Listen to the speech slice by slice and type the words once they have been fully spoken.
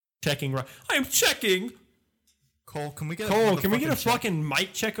Checking right. I am checking. Cole, can we get a fucking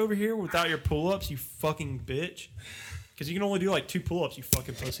mic check over here without your pull-ups, you fucking bitch? Because you can only do like 2 pull-ups, you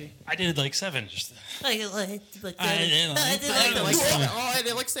fucking pussy. I did like 7. Just I did like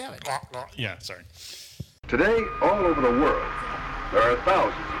 7. Yeah, sorry. Today, all over the world, there are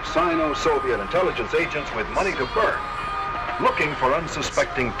thousands of Sino-Soviet intelligence agents with money to burn, looking for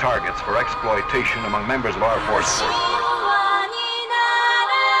unsuspecting targets for exploitation among members of our forces.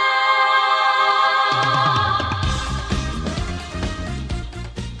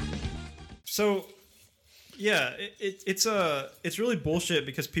 So, yeah, it's really bullshit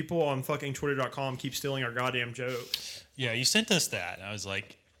because people on fucking Twitter.com keep stealing our goddamn jokes. Yeah, you sent us that. And I was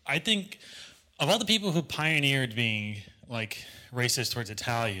like, I think of all the people who pioneered being like racist towards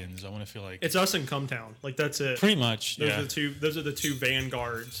Italians, I want to feel like It's us in Cumtown. Like, that's it. pretty much. Those Yeah. are the two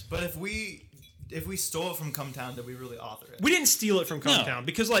vanguards. But if we stole it from Cumtown, did we really author it? We didn't steal it from Cumtown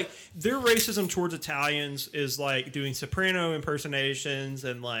because, like, their racism towards Italians is like doing soprano impersonations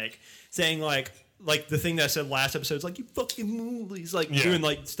and like saying like the thing that I said last episode is like, you fucking moolies, like doing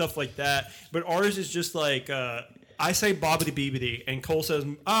like stuff like that. But ours is just like I say bobbity beebity and Cole says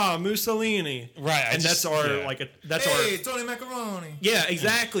Mussolini, Right, that's our Tony Macaroni. Yeah,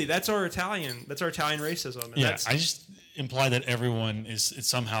 exactly. That's our Italian racism. And Yeah, I just imply that everyone is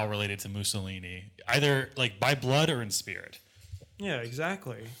somehow related to Mussolini, either like by blood or in spirit. yeah,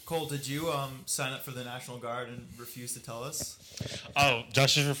 exactly. Cole, did you sign up for the National Guard and refuse to tell us? Oh,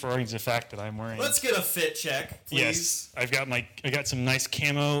 Josh is referring to the fact that I'm wearing. Let's get a fit check, please. Yes, I got some nice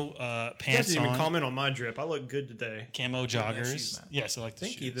camo You guys pants didn't even on, comment on my drip. I look good today. camo nice joggers. shoes, man. Yes, I like the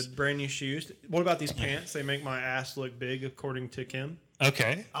Thank you. shoes. The brand new shoes. What about these pants? They make my ass look big, according to Kim.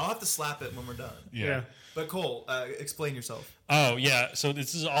 Okay. I'll have to slap it when we're done. Yeah. But Cole, explain yourself. Oh yeah. So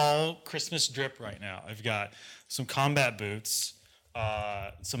this is all Christmas drip right now. I've got some combat boots,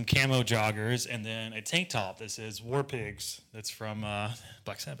 some camo joggers, and then a tank top that says War Pigs. That's from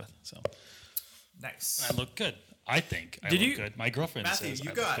Black Sabbath. So Nice. I look good. I think I Did look you- good. My girlfriend Matthew, says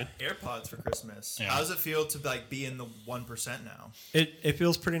you I got look good. AirPods for Christmas. Yeah. How does it feel to like be in the 1% now? It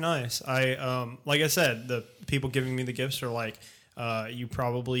feels pretty nice. I like I said, the people giving me the gifts are like, you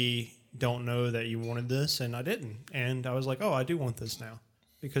probably don't know that you wanted this, and I didn't. And I was like, oh, I do want this now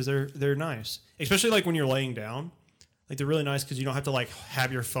because they're nice, especially like when you're laying down. Like they're really nice because you don't have to like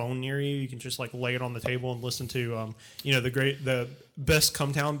have your phone near you. You can just like lay it on the table and listen to the best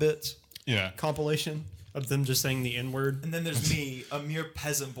Cumtown bits Yeah. compilation of them just saying the N word. And then there's me, a mere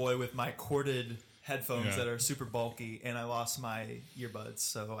peasant boy with my corded headphones Yeah. that are super bulky, and I lost my earbuds,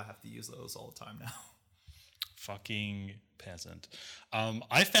 so I have to use those all the time now. Fucking peasant.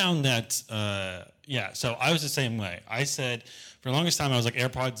 I found that, so I was the same way. I said, for the longest time, I was like,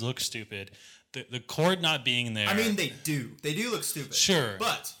 AirPods look stupid. The cord not being there. I mean, they do. They do look stupid. Sure.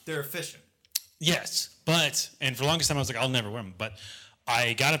 But they're efficient. Yes, and for the longest time, I was like, I'll never wear them. But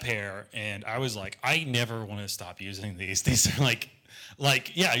I got a pair, and I was like, I never want to stop using these. These are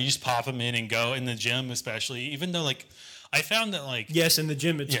you just pop them in and go in the gym, especially, even though, like, I found that, like... Yes, in the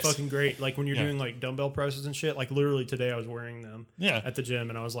gym, it's Yes. fucking great. Like, when you're Yeah. doing, like, dumbbell presses and shit. Like, literally today I was wearing them Yeah. at the gym,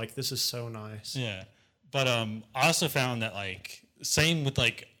 and I was like, this is so nice. Yeah. But I also found that, like, same with,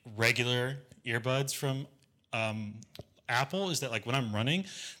 like, regular earbuds from Apple is that, like, when I'm running,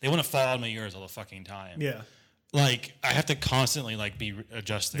 they want to fall out of my ears all the fucking time. Yeah. Like, I have to constantly, like, be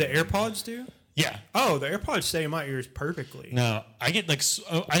adjusting. The AirPods do? Yeah. Oh, the AirPods stay in my ears perfectly. No, I get, like,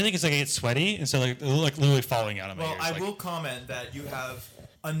 I think it's, like, I get sweaty, and so, like, they're, like, literally falling out of my Well, ears. I like, will comment that you have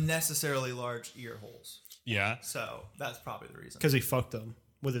unnecessarily large ear holes. Yeah. So that's probably the reason. Because he fucked them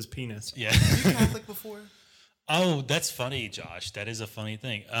with his penis. Yeah. Were you Catholic before? Oh, that's funny, Josh. That is a funny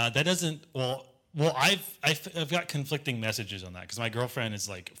thing. That doesn't. Well, I've got conflicting messages on that because my girlfriend is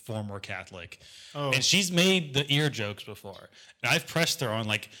like former Catholic, and she's made the ear jokes before, and I've pressed her on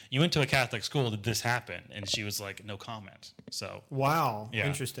like, you went to a Catholic school, did this happen? And she was like, no comment. So Wow. Yeah.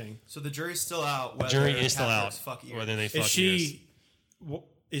 Interesting. So the jury's still out. Whether jury is still out Catholics fuck ears. whether they fuck Is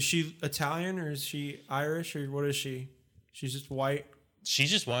ears. she Italian or is she Irish or what is she? She's just white. She's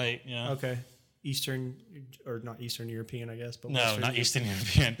just white. Yeah. Okay. Eastern or not Eastern European, I guess, but No, Western not Eastern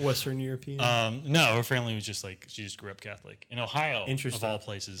European. Western European. No, her family was just like she just grew up Catholic in Ohio, Interesting. of all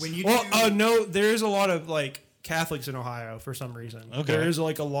places. When you Well, do, no, there is a lot of like Catholics in Ohio for some reason. Okay. There is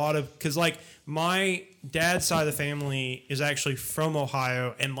like a lot of because like my dad's side of the family is actually from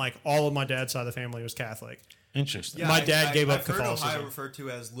Ohio, and like all of my dad's side of the family was Catholic. Interesting. yeah, my dad gave up I've heard Catholicism. Ohio referred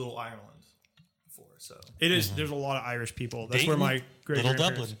to as Little Ireland before. So It is. There's a lot of Irish people. That's where Dayton, my great Little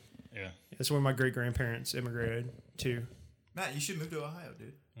grandparents. Dublin. Yeah. That's where my great grandparents immigrated to. Matt, you should move to Ohio,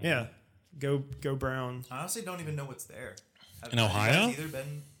 dude. Yeah, go Browns. I honestly don't even know what's there. In Have Ohio? you guys either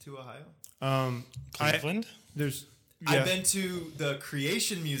been to Ohio? Cleveland? There's I've been to the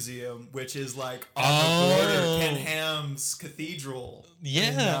Creation Museum, which is like on the border, Ken Ham's Cathedral.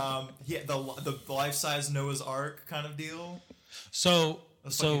 Yeah. And, the life-size Noah's Ark kind of deal. So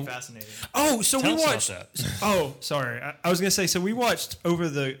That's fucking fascinating. Oh, so Tell we us about watched. that. Oh, sorry. I was gonna say. So we watched over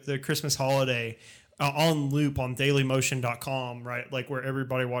the Christmas holiday on loop on DailyMotion.com, right? Like where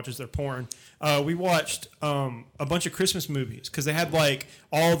everybody watches their porn. We watched a bunch of Christmas movies because they had like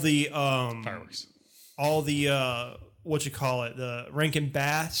all the Fireworks. all the what you call it, the Rankin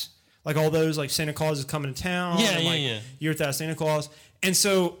Bass, like all those, like Santa Claus is coming to town. Yeah, and, yeah, like, yeah. Year Without Santa Claus, and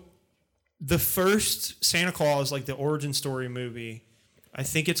so the first Santa Claus, like the origin story movie, I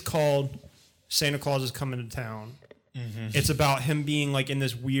think it's called Santa Claus is Coming to Town. Mm-hmm. It's about him being like in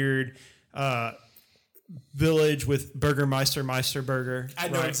this weird village with Burgermeister Meisterburger. I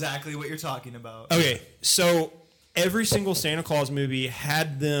know right? exactly what you're talking about. Okay, so every single Santa Claus movie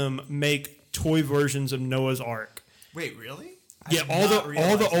had them make toy versions of Noah's Ark. Wait, really? Yeah, all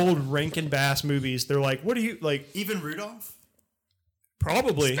the old Rankin Bass movies. They're like, what do you like? Even Rudolph?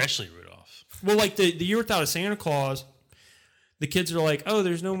 Probably. Especially Rudolph. Well, like the Year Without a Santa Claus, the kids are like, oh,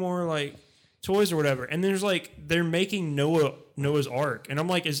 there's no more like toys or whatever, and there's like they're making Noah's Ark, and I'm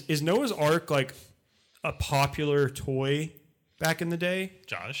like, is Noah's Ark like a popular toy back in the day?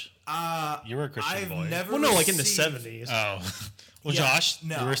 Josh? You were a Christian I've boy. never Well, no, like in the received- 70s. Oh. Well, Yeah, Josh,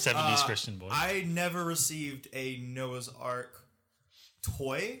 no, you were a 70s Christian boy. I never received a Noah's Ark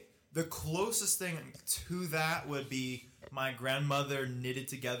toy. The closest thing to that would be my grandmother knitted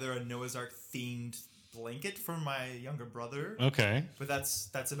together a Noah's Ark themed blanket for my younger brother. Okay. But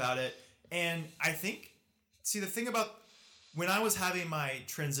that's about it. And I think, see, the thing about when I was having my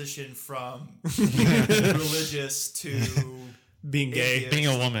transition from religious to Being gay. atheist, Being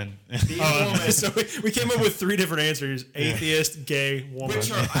a woman. being a woman, So we came up with 3 different answers: atheist, gay, woman.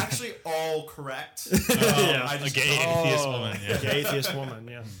 which are actually all correct. Yeah. I A just, gay atheist woman. Yeah. Gay atheist woman.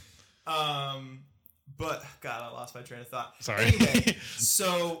 Yeah. But God, I lost my train of thought. Sorry. Anyway,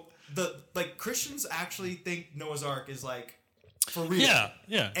 so Christians actually think Noah's Ark is like for real. Yeah.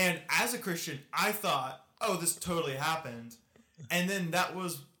 Yeah. And as a Christian, I thought, oh, this totally happened. And then that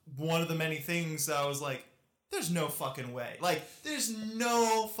was one of the many things that I was like, there's no fucking way. Like, there's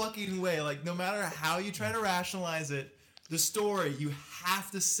no fucking way. Like, no matter how you try to rationalize it, the story, you have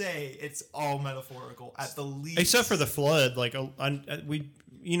to say it's all metaphorical at the least. Except for the flood, like we,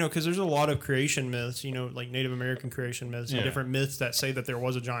 because there's a lot of creation myths, like Native American creation myths and Yeah. different myths that say that there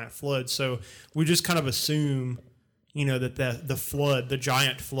was a giant flood. So we just kind of assume, that the flood, the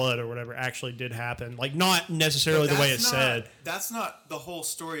giant flood or whatever, actually did happen. Like not necessarily the way it's said. That's not the whole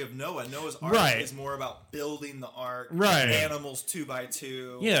story of Noah. Noah's Ark Right. is more about building the ark, Right. animals 2 by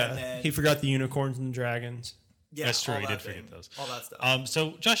 2. Yeah, and then, he forgot the unicorns and the dragons. yeah, That's true. all He that did forget thing, those. all that stuff.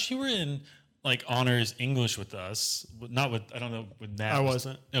 So, Josh, you were in like honors English with us. Not with, I don't know, with Matt. I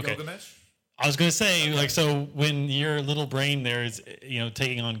wasn't. Okay. Gilgamesh. I was going to say, like, so when your little brain there is,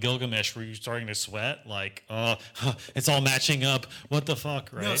 taking on Gilgamesh, were you starting to sweat? Like, it's all matching up. What the fuck,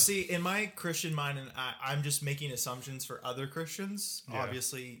 right? No, see, in my Christian mind, and I'm just making assumptions for other Christians. Yeah.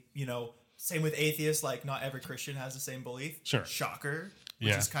 Obviously, same with atheists. Like, not every Christian has the same belief. Sure. Shocker. Which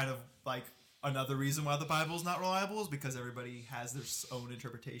Yeah. is kind of like another reason why the Bible is not reliable is because everybody has their own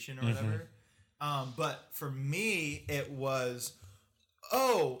interpretation or whatever. But for me, it was,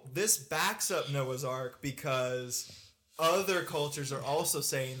 this backs up Noah's Ark because other cultures are also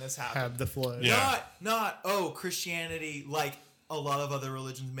saying this happened. Have the flood. Yeah. Not Christianity, like a lot of other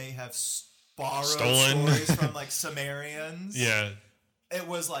religions may have borrowed Stolen. stories from like Sumerians. Yeah. It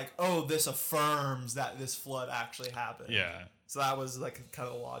was like, this affirms that this flood actually happened. Yeah. So that was like kind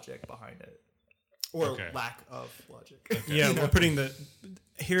of the logic behind it. Or Okay. lack of logic. Yeah, we're putting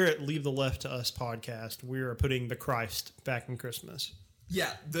here at Leave the Left to Us podcast, we are putting the Christ back in Christmas. Yeah,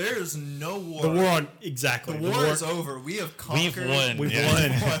 there's no war. The war on exactly. The war is over. We have conquered. won. We've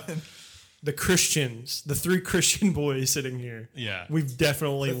Yeah. won. The Christians, the 3 Christian boys sitting here. Yeah. We've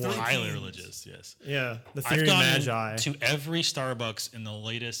definitely The won. 3 Highly kings. religious, yes. Yeah, the I've three gone magi. to every Starbucks in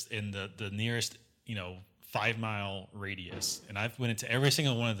the nearest, 5-mile radius, and I've went into every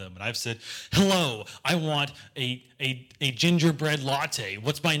single one of them, and I've said, "Hello, I want a gingerbread latte.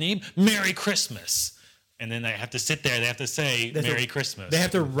 What's my name? Merry Christmas." And then they have to sit there. They have to say "Merry Christmas." They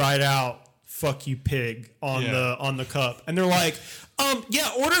have to write out "fuck you, pig" on Yeah. the cup, and they're like,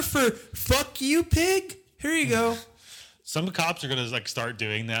 order for "fuck you, pig." Here you go. Some cops are gonna start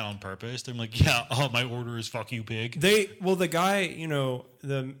doing that on purpose. They're like, "Yeah, my order is fuck you, pig." The guy,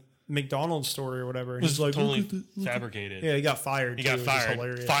 the McDonald's story or whatever. It was He's like, totally "Look at the-" fabricated. Yeah, he got fired. He too, got which is fired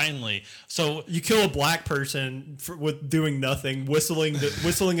hilarious. finally. So You kill a black person with doing nothing, whistling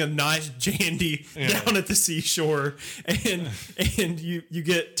a nice jandy down at the seashore, and you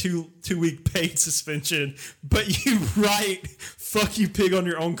get two-week paid suspension, but you write "fuck you pig" on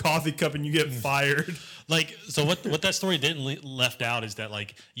your own coffee cup and you get fired. like, so what that story didn't left out is that,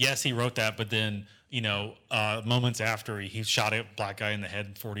 like, yes, he wrote that, but then, you know, moments after he shot a black guy in the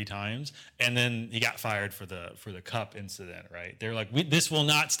head 40 times, and then he got fired for the cup incident, right? They're like, this will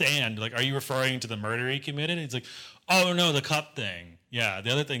not stand. Like, are you referring to the murder he committed? And he's like, oh no, the cup thing. Yeah,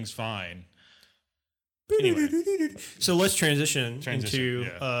 the other thing's fine. Anyway, So let's transition into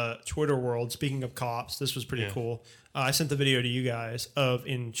yeah. Twitter world. Speaking of cops, this was pretty Yeah. cool. I sent the video to you guys of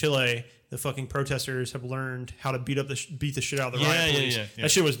in Chile, the fucking protesters have learned how to beat the shit out of the riot police. yeah.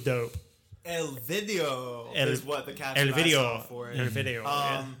 That shit was dope. El video is what the caption El I video. saw for it. El video.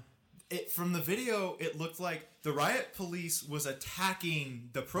 Yeah. From the video, it looked like the riot police was attacking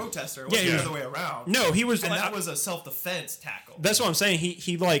the protester. It Yeah, wasn't yeah. the other way around. No, he was. And that was a self-defense tackle. That's what I'm saying.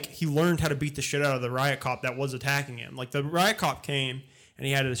 He learned how to beat the shit out of the riot cop that was attacking him. Like the riot cop came and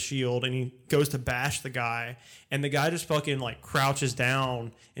he had his shield and he goes to bash the guy and the guy just fucking like crouches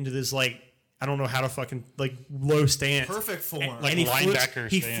down into this like I don't know how to fucking like low stance. Perfect form. Like And linebacker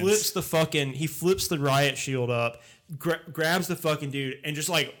he stance. flips the riot shield up, grabs the fucking dude, and just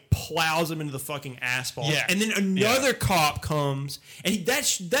like plows him into the fucking asphalt. Yeah. Oh, And then another cop comes, and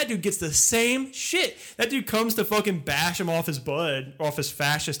that dude gets the same shit. That dude comes to fucking bash him off his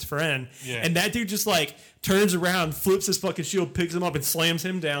fascist friend. Yeah. And that dude just like turns around, flips his fucking shield, picks him up, and slams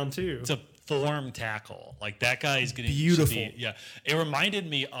him down too. It's a form tackle. Like that guy is getting Beautiful. Yeah, it reminded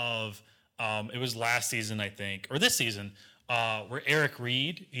me of it was last season, I think, or this season, where Eric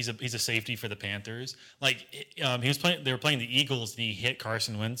Reed, he's a safety for the Panthers. Like he was playing, they were playing the Eagles, and he hit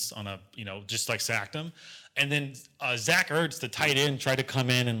Carson Wentz on just like sacked him, and then Zach Ertz, the tight end, tried to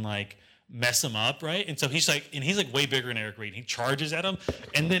come in and like mess him up, right? And so he's like way bigger than Eric Reed. He charges at him,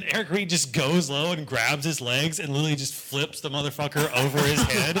 and then Eric Reed just goes low and grabs his legs and literally just flips the motherfucker over his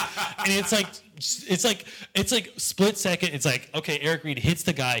head. And it's like split second. It's like, okay, Eric Reed hits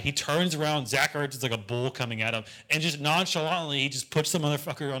the guy. He turns around. Zach Ertz is like a bull coming at him, and just nonchalantly he just puts the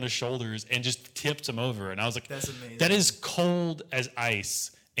motherfucker on his shoulders and just tips him over. And I was like, That's amazing. That is cold as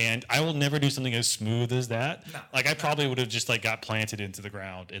ice. And I will never do something as smooth as that. No, like I probably would have just like got planted into the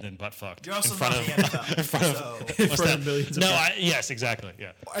ground and then butt fucked You're also in front not of the NFL, in front of so- what's front that? of millions of No, people. yes, exactly.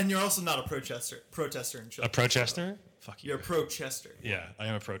 Yeah, And you're also not a protester in Chile. a protester. Fuck you. You're a pro-chester. Yeah, I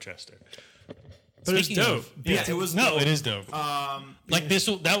am a protester. But it's Speaking dope. of- Yeah, it was no, dope. it is dope. Like this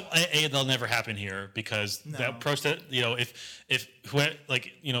will that'll never happen here because that protest. If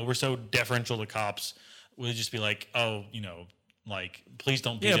we're so deferential to cops, we'll just be like, oh, like please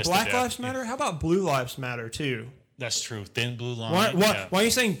don't beat Yeah, us to Black death. Lives Matter. How about Blue Lives Matter too? That's true. Thin blue line. Why yeah. are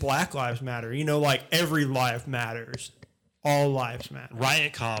you saying Black Lives Matter? Like every life matters. All lives matter.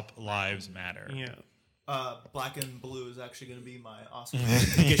 Riot cop lives matter. Yeah. Black and Blue is actually going to be my Oscar.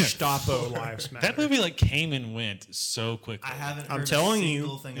 Gestapo lives matter. That movie like came and went so quickly. I haven't heard I'm telling a you.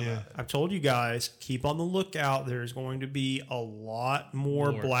 single thing about it. I've told you guys, keep on the lookout. There's going to be a lot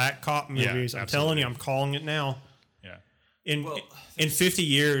more black cop Yeah, movies. I'm absolutely. telling you, I'm calling it now. Yeah. In 50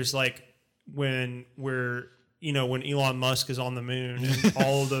 years, like when when Elon Musk is on the moon and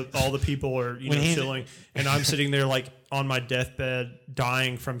all the people are chilling, and I'm sitting there like on my deathbed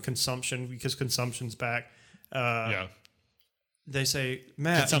dying from consumption because consumption's back. Yeah. They say,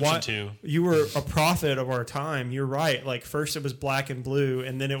 Matt, Consumption why, too. you were a prophet of our time. You're right. Like first it was black and blue,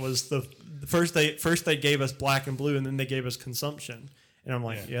 and then it was the first they gave us black and blue, and then they gave us consumption. And I'm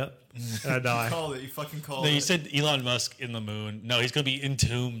like, yep. And I die. Called it. You fucking called No, it. you said Elon Musk in the moon. No, he's gonna be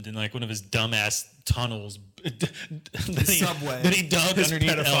entombed in like one of his dumbass tunnels. Subway. That he dug underneath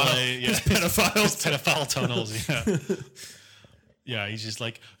pedophile- LA. Yeah. his pedophiles. Pedophile tunnels. Yeah. Yeah, he's just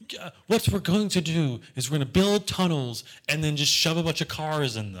like, "Yeah, what we're going to do is we're going to build tunnels and then just shove a bunch of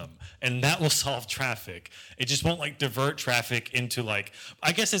cars in them, and that will solve traffic. It just won't like divert traffic into like.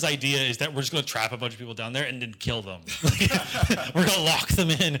 I guess his idea is that we're just going to trap a bunch of people down there and then kill them. We're going to lock them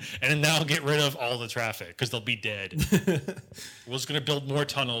in and then that'll get rid of all the traffic because they'll be dead. We're just going to build more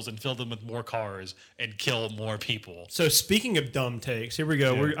tunnels and fill them with more cars and kill more people. So speaking of dumb takes, here we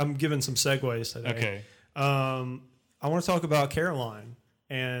go. Yeah. I'm giving some segues today. Okay. I want to talk about Caroline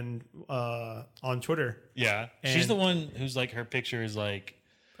and on Twitter, Yeah, And- she's the one who's like her picture is like.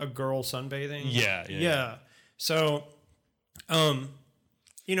 a girl sunbathing. Yeah. So,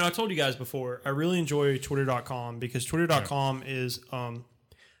 I told you guys before, I really enjoy Twitter.com because Twitter.com is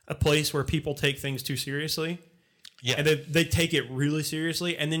a place where people take things too seriously. Yeah. And they take it really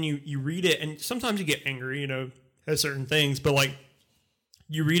seriously. And then you read it, and sometimes you get angry, at certain things. But, like,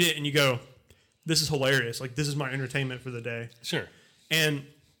 you read it and you go, this is hilarious. Like, this is my entertainment for the day. Sure. And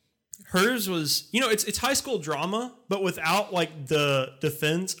hers was, it's high school drama, but without like the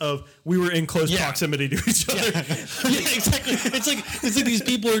defense of we were in close proximity to each other. Yeah, exactly. It's like these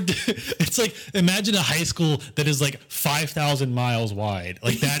people are. It's like imagine a high school that is like 5,000 miles wide.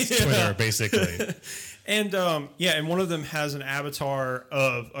 Like that's Twitter basically. And and one of them has an avatar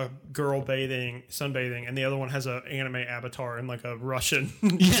of a girl sunbathing, and the other one has an anime avatar in like a Russian.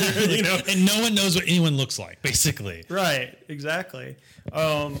 And no one knows what anyone looks like, basically. Right, exactly.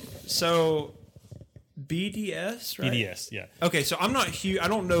 So BDS, right? BDS, yeah. Okay, so I'm not huge. I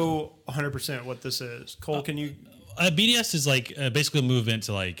don't know 100% what this is. Cole, can you? BDS is like basically a movement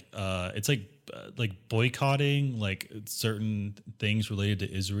to like it's like boycotting like certain things related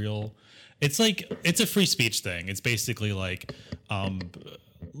to Israel. It's a free speech thing. It's basically like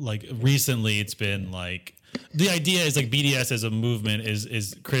recently it's been like the idea is like BDS as a movement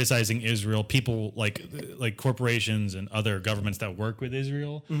is criticizing Israel, people like corporations and other governments that work with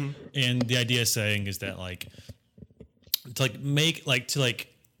Israel. Mm-hmm. And the idea saying is that like to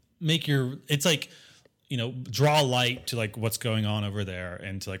make your it's like draw light to like what's going on over there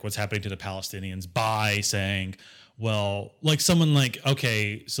and to like what's happening to the Palestinians by saying, well, like someone like,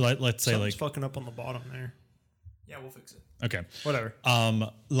 okay, so let's say Something's like fucking up on the bottom there. Yeah, we'll fix it. okay, Whatever.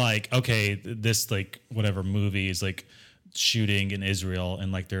 like okay, this like whatever movie is like shooting in Israel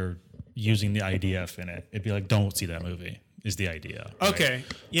and like they're using the IDF in it. It'd be like, don't see that movie. Is the idea? Right? Okay,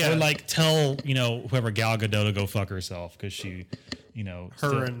 yeah. Or like tell whoever Gal Gadot to go fuck herself because she,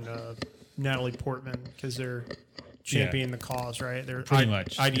 Her and Natalie Portman, because they're championing the cause, right? They're Pretty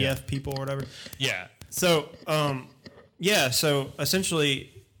much, IDF people or whatever. yeah. So, so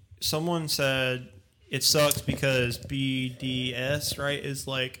essentially, someone said it sucks because BDS, right, is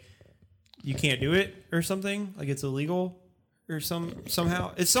like you can't do it or something, like it's illegal or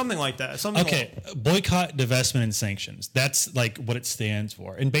somehow it's something like that. Okay, boycott, divestment, and sanctions. That's like what it stands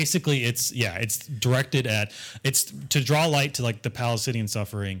for, and basically, it's directed at it's to draw light to like the Palestinian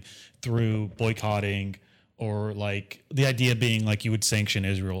suffering through boycotting, or like the idea being like you would sanction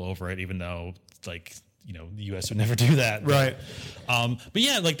Israel over it, even though like the U.S. would never do that, right? But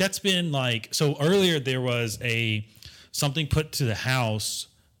yeah, like that's been like so. Earlier there was something put to the House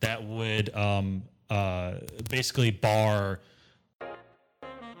that would basically bar.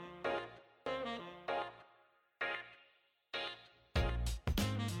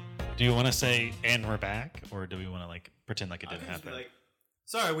 Do you want to say "and we're back," or do we want to like pretend like it didn't happen?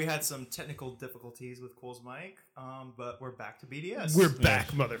 Sorry, we had some technical difficulties with Cole's mic, but we're back to BDS. We're back,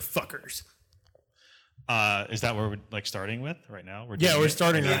 motherfuckers. Is that where we're like starting with right now? We're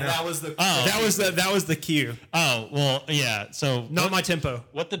starting right now. That was the that was the cue. Oh well, yeah. So not my tempo.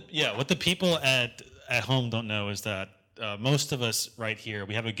 What the people at home don't know is that most of us right here,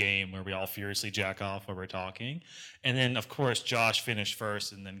 we have a game where we all furiously jack off while we're talking, and then of course Josh finished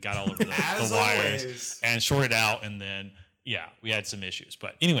first and then got all over the wires and shorted out, and then we had some issues.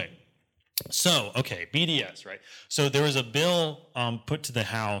 But anyway, so okay, BDS, right? So there was a bill put to the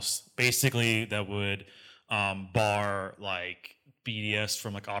House basically that would bar like BDS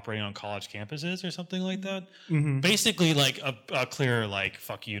from like operating on college campuses or something like that. Mm-hmm. Basically, like a clear like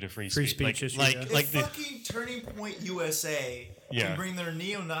fuck you to free speech issue. Like fucking Turning Point USA can bring their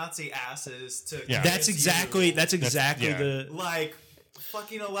neo-Nazi asses to. Yeah. That's exactly the like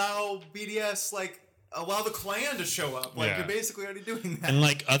fucking allow BDS allow the Klan to show up. Like you're basically already doing that. And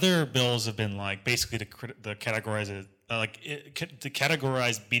like other bills have been like basically to categorize it to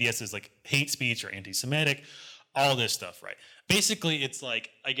categorize BDS as like hate speech or anti-Semitic. All this stuff, right? Basically, it's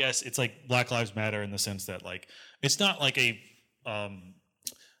like, I guess it's like Black Lives Matter in the sense that like it's not like a I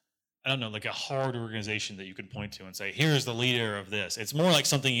don't know, like a hard organization that you can point to and say, here's the leader of this. It's more like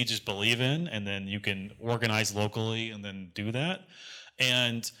something you just believe in, and then you can organize locally and then do that.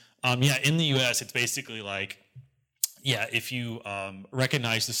 And in the U.S., it's basically like, if you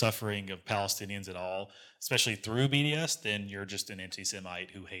recognize the suffering of Palestinians at all, especially through BDS, then you're just an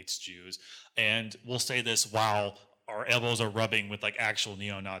anti-Semite who hates Jews. And we'll say this while our elbows are rubbing with like actual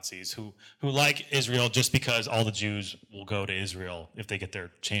neo-Nazis who like Israel just because all the Jews will go to Israel if they get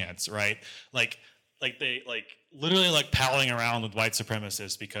their chance, right? Like they like literally like palling around with white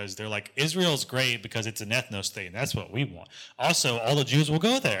supremacists because they're like, Israel's great because it's an ethno state and that's what we want. Also, all the Jews will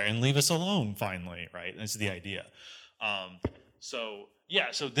go there and leave us alone finally, right? That's the idea.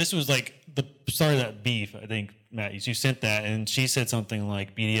 So this was like the start of that beef. I think, Matt, you sent that, and she said something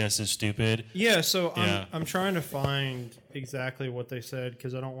like BDS is stupid. Yeah, so I'm trying to find exactly what they said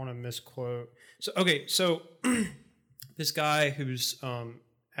because I don't want to misquote. So this guy who's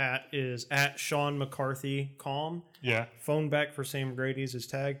at Sean McCarthy Calm. Yeah. Phone back for Sam Grady's his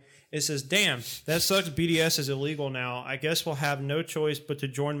tag. It says, "Damn, that sucks. BDS is illegal now. I guess we'll have no choice but to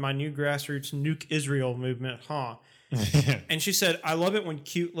join my new grassroots Nuke Israel movement, huh?" And she said, "I love it when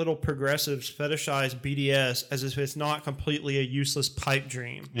cute little progressives fetishize BDS as if it's not completely a useless pipe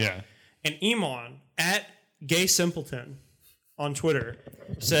dream." Yeah. And Iman at Gay Simpleton on Twitter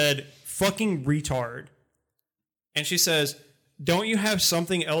said, "Fucking retard." And she says, "Don't you have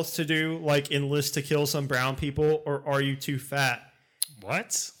something else to do, like enlist to kill some brown people, or are you too fat?"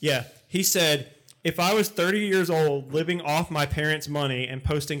 What? Yeah. He said, "If I was 30 years old, living off my parents' money and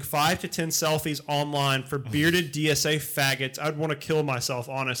posting 5 to 10 selfies online for bearded DSA faggots, I'd want to kill myself,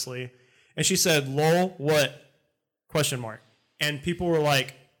 honestly." And she said, "Lol, what?" Question mark. And people were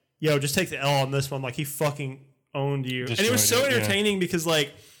like, "Yo, just take the L on this one. Like, he fucking owned you." And it was so entertaining because,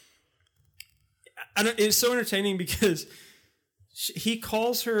 like, it's so entertaining because he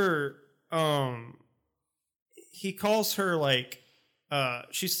calls her, like,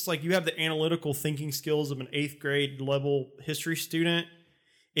 she's like, "You have the analytical thinking skills of an 8th grade level history student.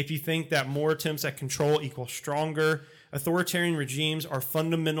 If you think that more attempts at control equal stronger, authoritarian regimes are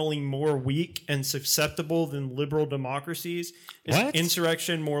fundamentally more weak and susceptible than liberal democracies. Is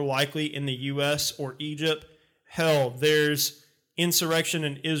insurrection more likely in the U.S. or Egypt? Hell, there's insurrection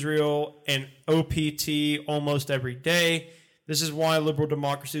in Israel and OPT almost every day. This is why liberal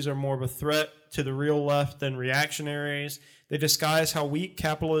democracies are more of a threat to the real left than reactionaries. They disguise how weak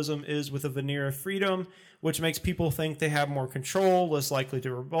capitalism is with a veneer of freedom, which makes people think they have more control, less likely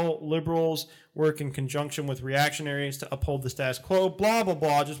to revolt. Liberals work in conjunction with reactionaries to uphold the status quo, blah, blah,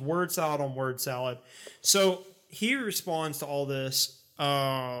 blah, just word salad on word salad." So he responds to all this,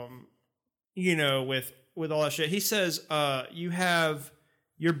 with all that shit. He says,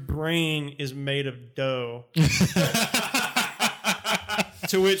 your brain is made of dough.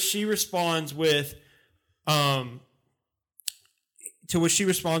 To which she responds with, "At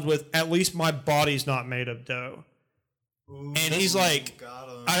least my body's not made of dough." Ooh, and he's like,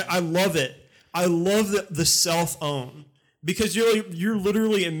 I love it. I love the self-own. Because you're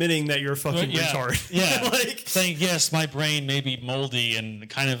literally admitting that you're a fucking retard. Yeah. Like, saying, yes, my brain may be moldy and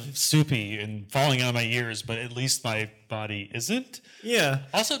kind of soupy and falling out of my ears, but at least my body isn't. Yeah.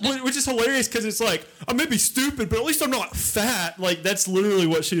 Also, which is hilarious because it's like, I may be stupid, but at least I'm not fat. Like, that's literally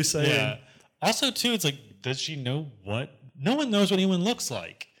what she was saying. Yeah. Also, too, it's like, does she know what? No one knows what anyone looks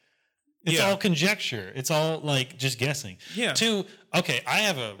like. It's all conjecture. It's all, like, just guessing. Yeah. Okay, I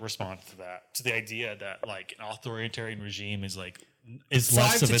have a response to that, to the idea that, like, an authoritarian regime is, like, is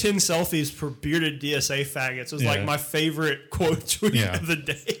less 5 to 10 selfies for bearded DSA faggots was, like, my favorite quote tweet of the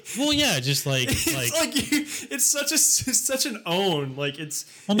day. Well, yeah, just, like... it's such an own. Like, it's...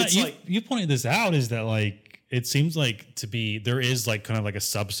 Well, it's Matt, you pointed this out, is that, like, it seems like there is, like, kind of, like, a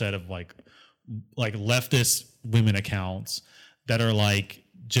subset of, like leftist women accounts that are, like,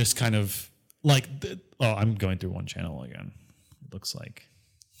 just kind of, like... I'm going through one channel again. Looks like.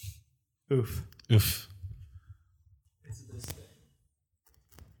 Oof. It's this thing.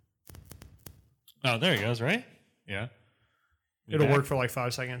 Oh, there he goes, right? Yeah. It'll work for like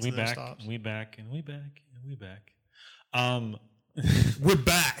 5 seconds. We and then back. It stops. We back. And we back. And we back. We're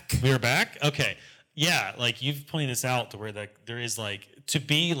back. We're back. Okay. Yeah. Like, you've pointed this out to where, like, there is, like, to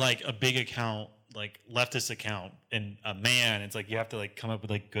be, like, a big account, like, leftist account and a man, it's like you have to, like, come up with,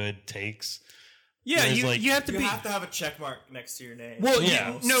 like, good takes. Yeah, you have to have a check mark next to your name. Well,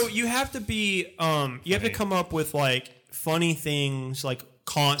 you have to be you have to come up with, like, funny things, like,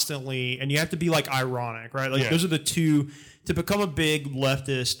 constantly, and you have to be, like, ironic, right? Like, those are the two. To become a big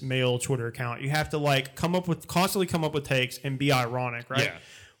leftist male Twitter account, you have to, like, constantly come up with takes and be ironic, right? Yeah.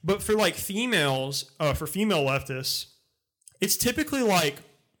 But for, like, females, for female leftists, it's typically like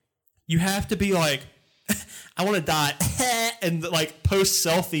you have to be like, I want to die, and, like, post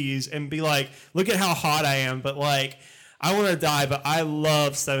selfies and be like, look at how hot I am, but, like, I want to die, but I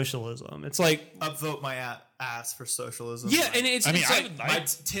love socialism. It's like, upvote my ass for socialism. Yeah, and it's like my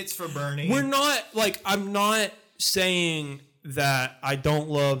tits for Bernie. We're not, like, I'm not saying that I don't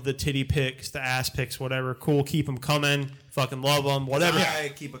love the titty pics, the ass pics, whatever. Cool, keep them coming. Fucking love them, whatever. Yeah,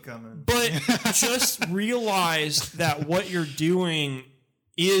 keep it coming. But just realize that what you're doing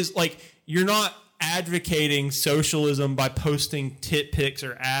is, like, you're not advocating socialism by posting tit pics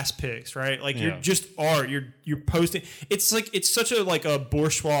or ass pics, right? Like, you're just art. You're posting. It's like, it's such a, like, a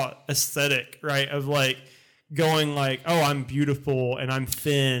bourgeois aesthetic, right? Of, like, going like, oh, I'm beautiful and I'm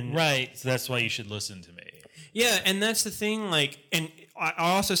thin. Right. So that's why you should listen to me. Yeah, and that's the thing, like, and I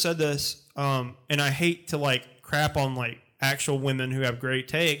also said this, and I hate to, like, crap on, like, actual women who have great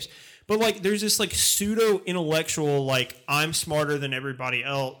takes. But like, there's this like pseudo intellectual, like I'm smarter than everybody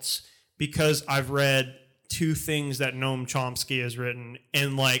else because I've read 2 things that Noam Chomsky has written,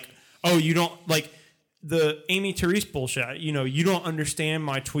 and like, oh, you don't like the Amy Therese bullshit. You know, you don't understand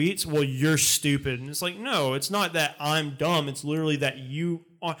my tweets. Well, you're stupid. And it's like, no, it's not that I'm dumb. It's literally that you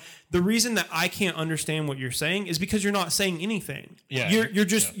are. The reason that I can't understand what you're saying is because you're not saying anything. Yeah, you're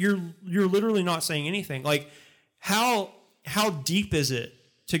just you're literally not saying anything. Like, how deep is it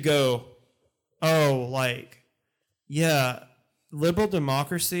to go, oh, like, yeah, liberal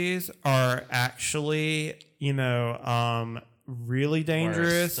democracies are actually, you know, really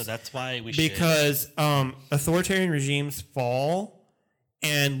dangerous. So that's why we because authoritarian regimes fall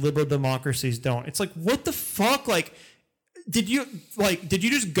and liberal democracies don't. It's like, what the fuck? Like, did you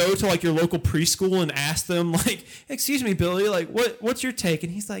just go to like your local preschool and ask them like, excuse me, Billy, like what's your take?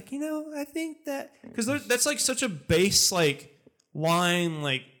 And he's like, you know, I think that because that's like such a base like line,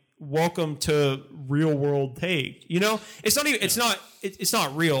 like welcome to real world take. You know, it's not even it's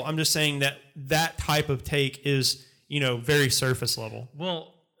not real. I'm just saying that type of take is, you know, very surface level.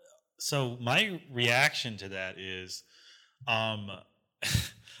 Well, so my reaction to that is,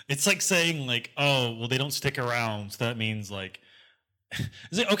 it's like saying like, oh, well, they don't stick around, so that means like,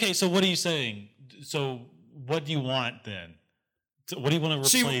 is it okay? So what are you saying? So what do you want then? So what do you want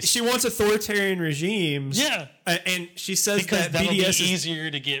to replace? She wants authoritarian regimes. Yeah, and she says because that that'll BDS be is easier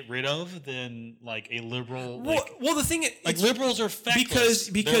to get rid of than like a liberal. Well, the thing is, like liberals are feckless.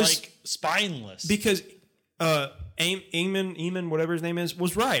 because they're like spineless. Because Eamon, whatever his name is,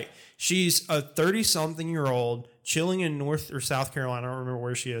 was right. She's a 30-something-year-old chilling in North or South Carolina. I don't remember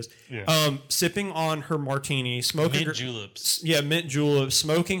where she is. Yeah. Sipping on her martini, smoking mint juleps. Yeah, mint juleps,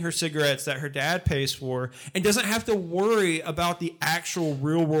 smoking her cigarettes that her dad pays for, and doesn't have to worry about the actual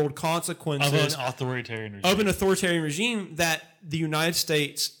real-world consequences of an authoritarian regime that the United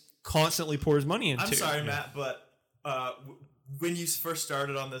States constantly pours money into. I'm sorry, Matt, but when you first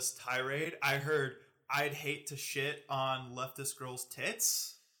started on this tirade, I heard I'd hate to shit on leftist girls'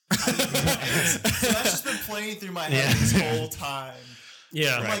 tits. So that's just been playing through my head this whole time.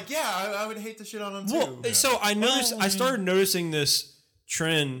 Yeah, I'm like, yeah, I would hate to shit on them too. Well, so I noticed. I started noticing this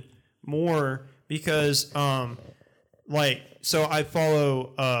trend more because, so I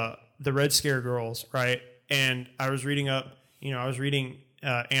follow the Red Scare girls, right? And I was reading Anna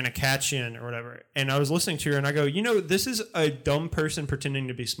Katchian or whatever, and I was listening to her, and I go, you know, this is a dumb person pretending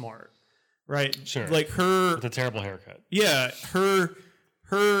to be smart, right? Sure. Like her with a terrible haircut. Yeah, her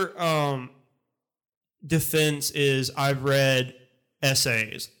defense is I've read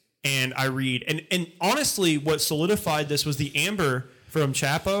essays and I read and honestly what solidified this was the Amber from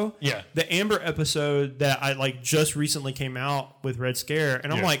Chapo. Yeah. The Amber episode that I like just recently came out with Red Scare,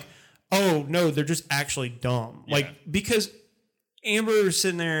 and I'm like, oh no, they're just actually dumb. Yeah. Like, because Amber's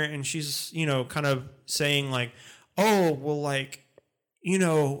sitting there and she's, you know, kind of saying like, oh well, like, you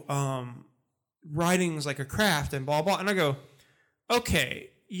know, writing's like a craft and blah blah, and I go,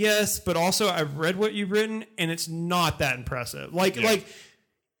 okay, yes, but also I've read what you've written and it's not that impressive. Like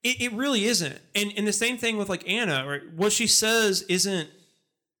it really isn't. And the same thing with like Anna, right? What she says isn't,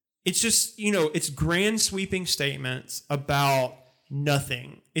 it's just, you know, it's grand sweeping statements about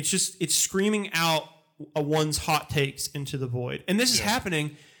nothing. It's screaming out one's hot takes into the void. And this is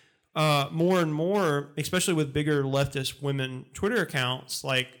happening more and more, especially with bigger leftist women Twitter accounts,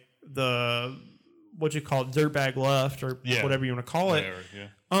 like the what you call it, dirtbag left or whatever you want to call it.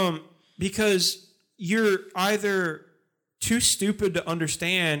 Because you're either too stupid to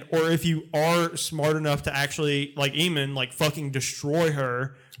understand, or if you are smart enough to actually, like Eamon, like fucking destroy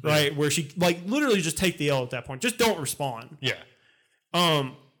her, right? Where she like literally just take the L at that point. Just don't respond. Yeah.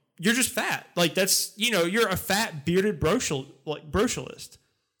 You're just fat. Like that's, you know, you're a fat bearded brocialist.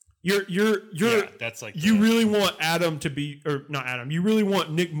 You're that's like you really want Adam to be, or not Adam, you really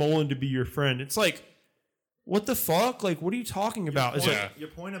want Nick Mullen to be your friend. It's like, what the fuck? Like, what are you talking about? Your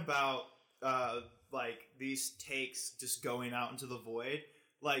point about like these takes just going out into the void,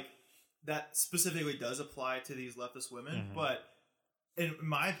 like that specifically does apply to these leftist women, but in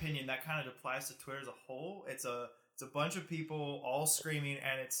my opinion, that kind of applies to Twitter as a whole. It's a bunch of people all screaming,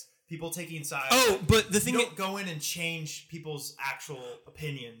 and it's people taking sides. Oh, but the thing you don't go in and change people's actual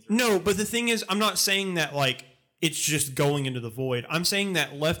opinions. No, but the thing is, I'm not saying that like it's just going into the void. I'm saying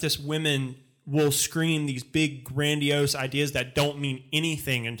that leftist women will scream these big grandiose ideas that don't mean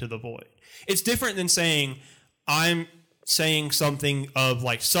anything into the void. It's different than saying I'm saying something of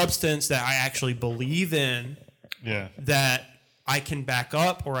like substance that I actually believe in, that I can back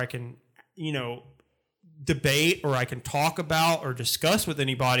up, or I can, you know, debate, or I can talk about or discuss with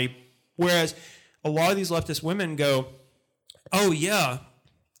anybody. Whereas a lot of these leftist women go, Oh yeah,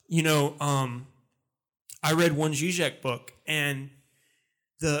 you know, I read one Zizek book, and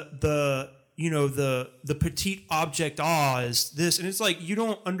the petite object is this, and it's like you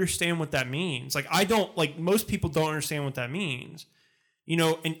don't understand what that means. Like I don't, like most people don't understand what that means. You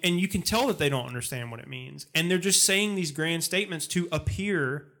know, and you can tell that they don't understand what it means, and they're just saying these grand statements to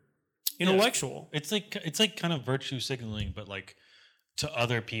appear intellectual. Yeah. It's like kind of virtue signaling, but like to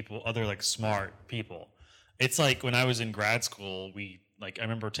other people, other like smart people. It's like when I was in grad school, I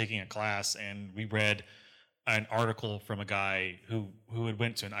remember taking a class and we read an article from a guy who had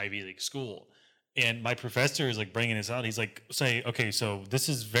went to an Ivy League school, and my professor is like bringing this out. He's like, okay, so this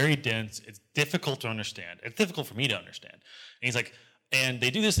is very dense. It's difficult to understand. It's difficult for me to understand. And he's like, and they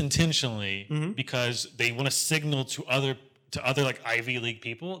do this intentionally because they want to signal to other like Ivy League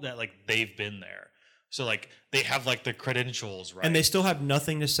people that like they've been there. So like they have like the credentials, right? And they still have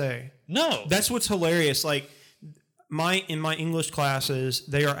nothing to say. No. That's what's hilarious. Like in my English classes,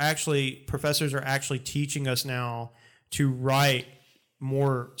 professors are actually teaching us now to write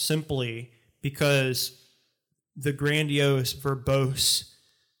more simply because the grandiose, verbose,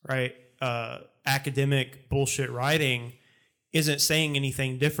 right, academic bullshit writing isn't saying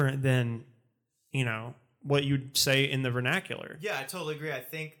anything different than, you know, what you'd say in the vernacular. Yeah, I totally agree. I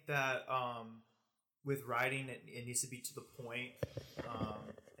think that with writing, it needs to be to the point,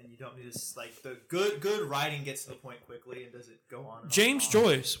 and you don't need to like the good writing gets to the point quickly, and does it go on? James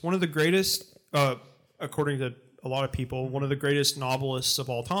Joyce, one of the greatest, according to a lot of people, one of the greatest novelists of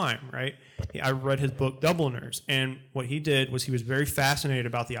all time. Right? I read his book Dubliners, and what he did was he was very fascinated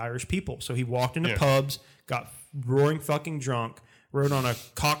about the Irish people. So he walked into pubs, got roaring fucking drunk, wrote on a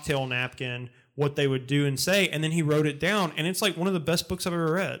cocktail napkin what they would do and say, and then he wrote it down, and it's like one of the best books I've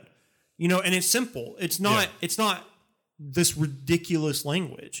ever read. You know, and it's simple. It's not this ridiculous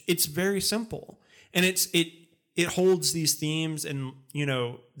language. It's very simple. And it holds these themes and, you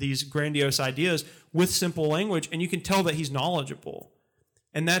know, these grandiose ideas with simple language, and you can tell that he's knowledgeable.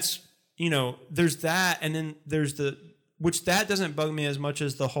 And that's, you know, there's that, and then there's which that doesn't bug me as much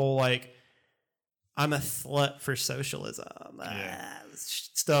as the whole like I'm a slut for socialism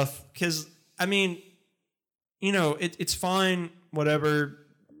stuff. Because I mean, you know, it's fine, whatever.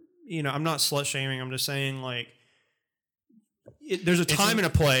 You know, I'm not slut shaming. I'm just saying, like, there's a time and a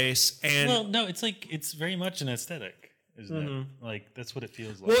place. And well, no, it's like it's very much an aesthetic, isn't it? Like that's what it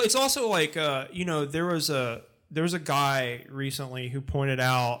feels like. Well, it's also like, you know, there was a guy recently who pointed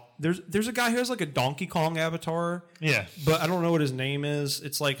out there's a guy who has like a Donkey Kong avatar. Yeah, but I don't know what his name is.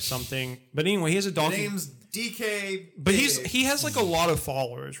 It's like something. But anyway, he has a donkey. His name's DK. But he has like a lot of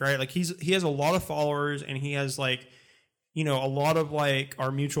followers, right? Like he has a lot of followers, and he has like, you know, a lot of like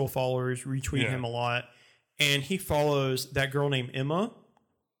our mutual followers retweet him a lot, and he follows that girl named Emma.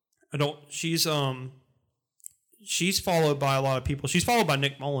 She's followed by a lot of people. She's followed by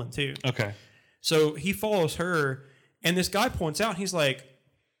Nick Mullen too. Okay. So he follows her, and this guy points out, he's like,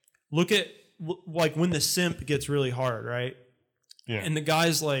 look at like when the simp gets really hard, right? Yeah. And the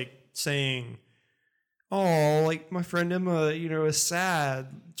guy's like saying, oh, like my friend Emma, you know, is sad.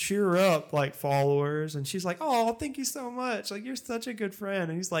 Cheer her up, like followers. And she's like, oh, thank you so much. Like, you're such a good friend.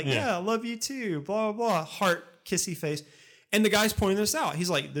 And he's like, yeah, I love you too. Blah, blah, blah. Heart, kissy face. And the guy's pointing this out. He's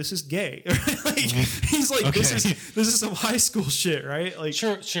like, this is gay. Like, he's like, Okay. this is some high school shit, right? Like,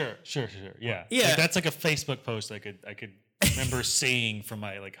 Sure. Yeah. Yeah. Like, that's like a Facebook post I could remember seeing from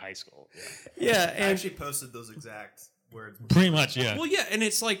my like high school. Yeah. yeah. I And actually posted those exact words. Pretty much, yeah. well, yeah. And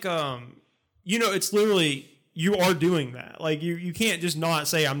it's like, you know, it's literally, you are doing that. Like, you can't just not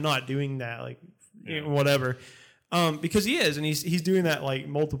say, I'm not doing that. Like, you know, whatever. Because he is, and he's doing that like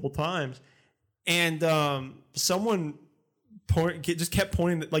multiple times. And someone just kept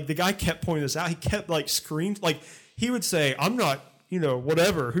pointing, like the guy kept pointing this out. He kept like like he would say, I'm not, you know,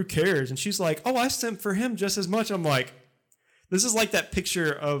 whatever, who cares? And she's like, oh, I sent for him just as much. I'm like, this is like that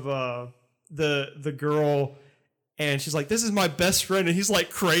picture of the girl, and she's like, this is my best friend, and he's like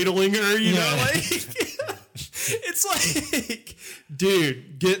cradling her, you know, like it's like,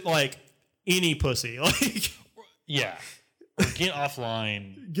 dude, get like any pussy, like Yeah. Or get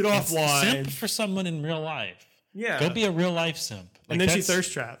offline. Get offline. Simp for someone in real life. yeah. Go be a real life simp. Like, And then she that's-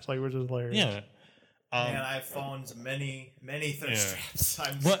 thirst traps, like, which is hilarious. Yeah. And I've fallen to many thirst traps.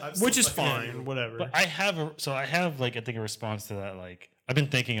 I'm Which is still fucking fine, whatever. But I have like I think a response to that. Like I've been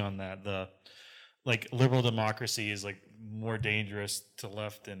thinking on that. The like liberal democracy is like more dangerous to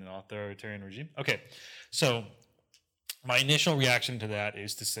left than an authoritarian regime. Okay, so my initial reaction to that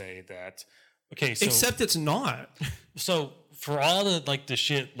is to say that Except it's not. So for all the like the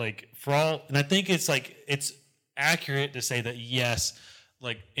shit like for all, and I think it's like it's accurate to say that yes,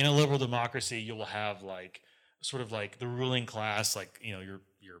 like in a liberal democracy you'll have like sort of like the ruling class, like, you know, your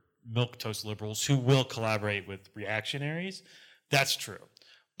milquetoast liberals who will collaborate with reactionaries. That's true.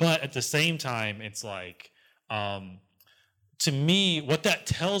 But at the same time, it's like, to me, what that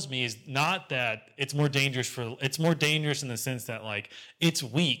tells me is not that it's more dangerous in the sense that, like, it's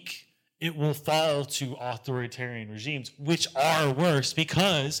weak. It will fall to authoritarian regimes, which are worse,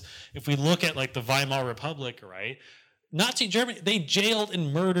 because if we look at, like, the Weimar Republic, right? Nazi Germany, they jailed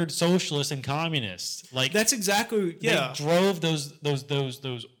and murdered socialists and communists. Like, That's exactly, yeah. They drove those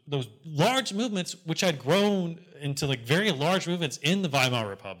large movements, which had grown into, like, very large movements in the Weimar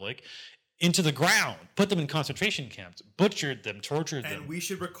Republic, into the ground, put them in concentration camps, butchered them, tortured them. And we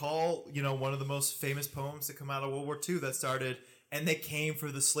should recall, you know, one of the most famous poems to come out of World War II that started, and they came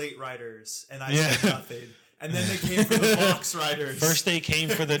for the slate writers, and I said nothing. And then they came for the box writers. First they came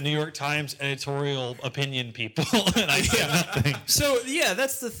for the New York Times editorial opinion people, and I said nothing. So, yeah,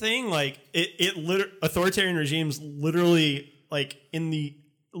 that's the thing. Like, authoritarian regimes literally, like, and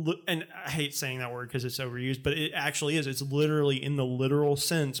I hate saying that word because it's overused, but it actually is. It's literally, in the literal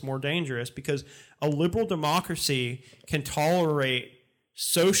sense, more dangerous, because a liberal democracy can tolerate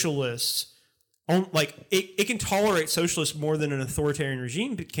socialists. Like, it can tolerate socialists more than an authoritarian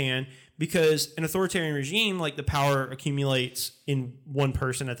regime can, because an authoritarian regime, like, the power accumulates in one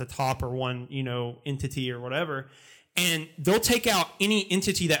person at the top or one, you know, entity or whatever. And they'll take out any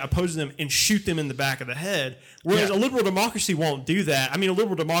entity that opposes them and shoot them in the back of the head. Whereas a liberal democracy won't do that. I mean, a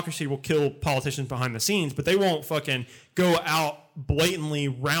liberal democracy will kill politicians behind the scenes, but they won't fucking go out blatantly,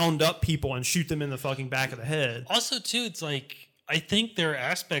 round up people and shoot them in the fucking back of the head. Also, too, it's like, I think there are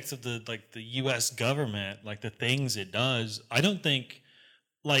aspects of the U.S. government, like the things it does. I don't think,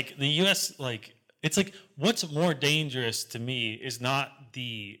 like, the U.S., like, it's like, what's more dangerous to me is not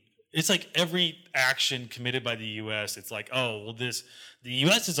it's like every action committed by the U.S., it's like, oh, well, the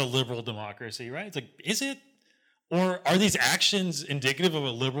U.S. is a liberal democracy, right? It's like, is it? Or are these actions indicative of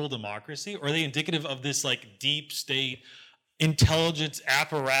a liberal democracy? Or are they indicative of this, like, deep state intelligence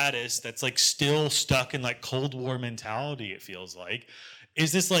apparatus that's, like, still stuck in, like, Cold War mentality, it feels like?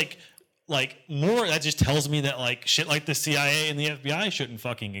 Is this, like more, that just tells me that, like, shit like the CIA and the FBI shouldn't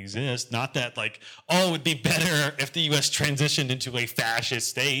fucking exist. Not that, like, oh, it would be better if the U.S. transitioned into a fascist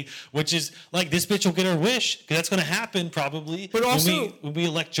state, which is, like, this bitch will get her wish, because that's going to happen probably. But also, when we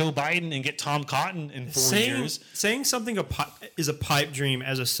elect Joe Biden and get Tom Cotton in 4 years. Saying something is a pipe dream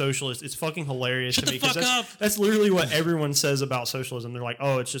as a socialist, it's fucking hilarious to me. Shut the fuck up. That's literally what everyone says about socialism. They're like,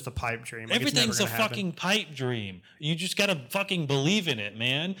 oh, it's just a pipe dream. Like, everything's a fucking pipe dream. You just got to fucking believe in it,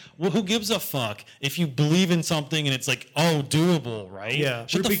 man. Well, who gives a fuck if you believe in something and it's like, oh, doable, right? Yeah.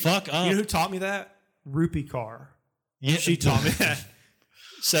 Shut the fuck up. You know who taught me that? Rupi Kaur. Yeah. She taught me that.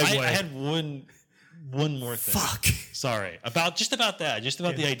 Segue. I had one more thing. Fuck. Sorry. About that. Just about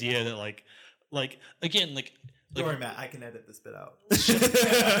the idea that, like again, like, don't worry, Matt. I can edit this bit out.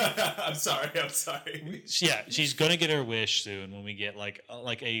 I'm sorry. Yeah, she's gonna get her wish soon when we get like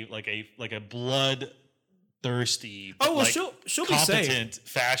a bloodthirsty, she'll be safe. Competent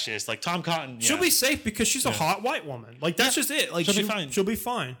fascist like Tom Cotton. Yeah. She'll be safe because she's a hot white woman. Like, that's just it. Like, she'll be fine. She'll be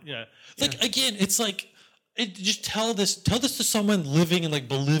fine. Yeah. Like, again, it's like, just tell this to someone living in, like,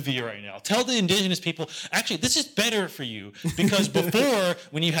 Bolivia right now. Tell the indigenous people, actually, this is better for you, because before,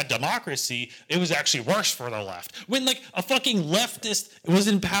 when you had democracy, it was actually worse for the left. When, like, a fucking leftist was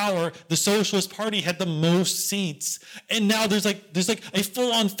in power, the Socialist Party had the most seats, and now there's like a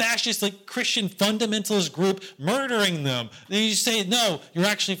full-on fascist, like, Christian fundamentalist group murdering them. Then you say, no, you're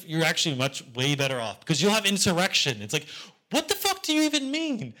actually much way better off, because you'll have insurrection. It's like, what the fuck do you even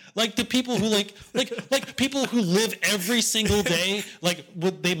mean? Like, the people who like people who live every single day, like,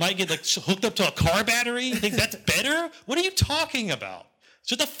 they might get, like, hooked up to a car battery? You think that's better? What are you talking about?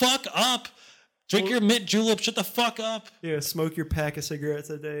 Shut the fuck up. Drink your mint julep. Shut the fuck up. Yeah, smoke your pack of cigarettes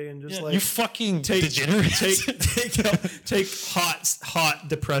a day and just you fucking degenerate. Take hot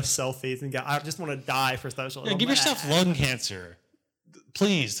depressed selfies and go, I just want to die for socialism. Yeah, give yourself lung cancer.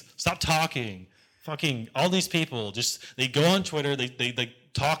 Please stop talking. Fucking all these people they go on Twitter, they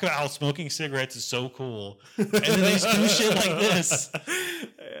talk about how smoking cigarettes is so cool, and then they just do shit like this.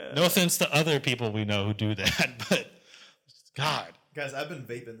 Yeah. No offense to other people we know who do that, but God, guys, I've been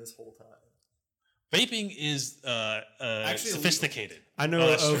vaping this whole time. Vaping is actually sophisticated. I know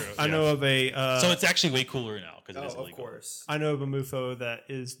of a. So it's actually way cooler now because it is illegal. Of course. I know of a MUFO that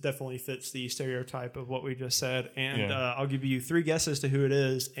definitely fits the stereotype of what we just said, and I'll give you 3 guesses to who it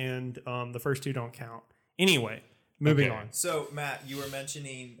is, and the first 2 don't count. Anyway, moving on. So, Matt, you were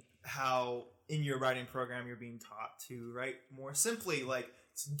mentioning how in your writing program you're being taught to write more simply, like,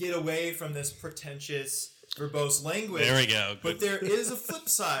 get away from this pretentious verbose language. There we go. But there is a flip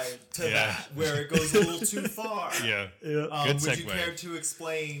side to Yeah. that where it goes a little too far. Yeah. Yeah. Good Would you segue. care to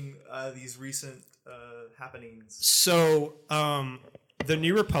explain these recent happenings? So, the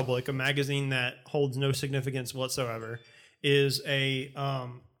New Republic, a magazine that holds no significance whatsoever, is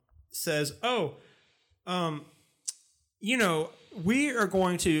says, we are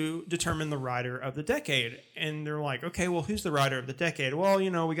going to determine the writer of the decade. And they're like, okay, well, who's the writer of the decade? Well,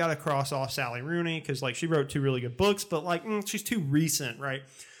 we got to cross off Sally Rooney because, like, she wrote 2 really good books, but, like, she's too recent, right?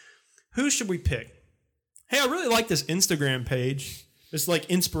 Who should we pick? Hey, I really like this Instagram page. This, like,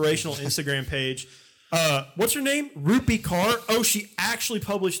 inspirational Instagram page. What's her name? Rupi Kaur. Oh, she actually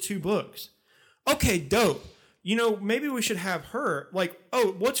published 2 books. Okay, dope. Maybe we should have her. Like,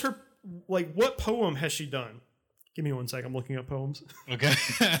 what's her, like, what poem has she done? Give me 1 second. I'm looking up poems. Okay.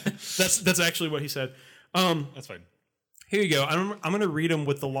 That's actually what he said. That's fine. Here you go. I'm going to read them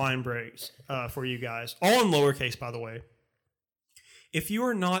with the line breaks for you guys. All in lowercase, by the way. If you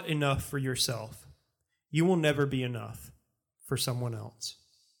are not enough for yourself, you will never be enough for someone else.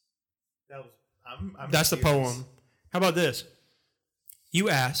 That's the poem. How about this? You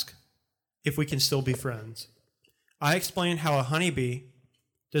ask if we can still be friends. I explain how a honeybee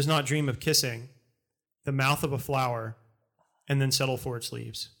does not dream of kissing the mouth of a flower and then settle for its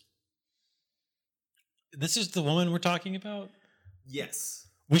leaves. This is the woman we're talking about? Yes.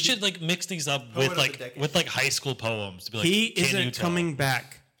 We should like mix these up Poet with of the decade. like high school poems to be like, He can you isn't tell? coming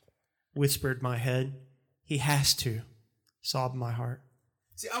back, whispered my head. He has to, sobbed my heart.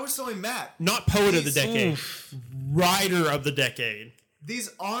 See, I was telling Matt. Not poet of the These- decade, writer of the decade. These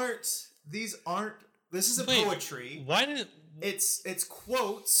aren't. This isn't Wait, poetry. Why did it? It's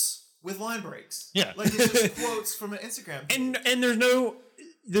quotes with line breaks. Yeah. Like it's just quotes from an Instagram. And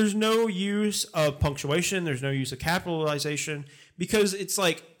there's no use of punctuation. There's no use of capitalization because it's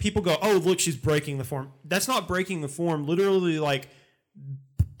like people go, oh, look, she's breaking the form. That's not breaking the form. Literally, like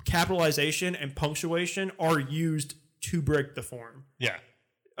capitalization and punctuation are used to break the form. Yeah.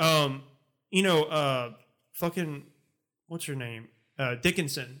 Fucking, what's her name?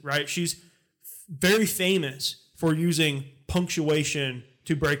 Dickinson, right? She's very famous for using punctuation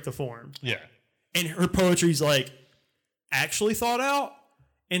to break the form. Yeah. And her poetry's like actually thought out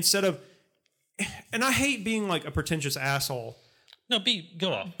instead of, and I hate being like a pretentious asshole, No,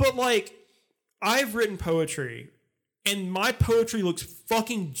 go off. but like I've written poetry and my poetry looks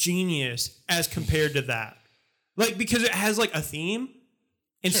fucking genius as compared to that. Like, because it has like a theme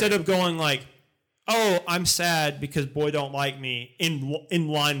instead of going like, oh, I'm sad because boy don't like me in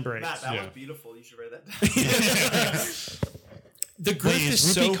line breaks. Matt, that Yeah. was beautiful. You should write that down. The group Wait,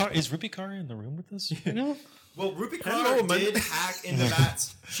 is so is Ruby Kari in the room with us? You know? Well, Rupi I don't know, Kaur man. did hack into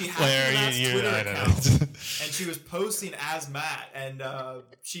Matt's. She hacked Where into Matt's you- Twitter I don't account, know. and she was posting as Matt. And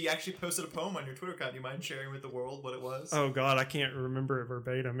she actually posted a poem on your Twitter account. Do you mind sharing with the world what it was? Oh God, I can't remember it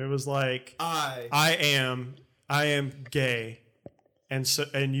verbatim. It was like I I am gay,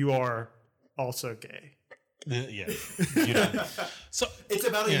 and you are also gay. Yeah. You know. So It's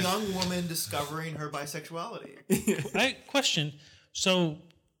about a Yeah. young woman discovering her bisexuality. I question. So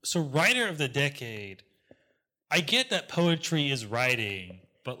writer of the decade. I get that poetry is writing,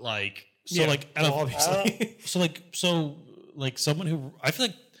 but like so Yeah, like out of well, obviously. all- so someone who I feel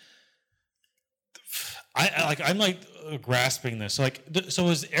like I'm grasping this. So so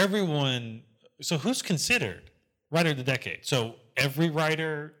is everyone? So who's considered writer of the decade? So every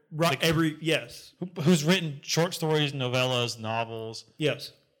writer, Right? Yes, who's written short stories, novellas, novels,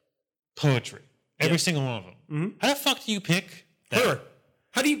 yes. poetry, every Yeah. single one of them. How the fuck do you pick that? Her.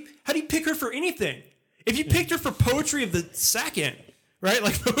 How do you pick her for anything? If you picked her for poetry of the second, right?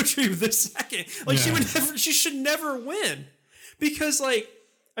 Like poetry of the second, like Yeah. she should never win, because like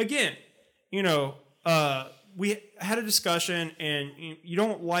again, we had a discussion, and you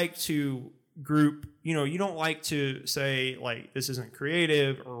don't like to group, you don't like to say like this isn't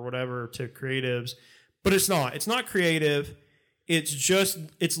creative or whatever to creatives, but it's not creative.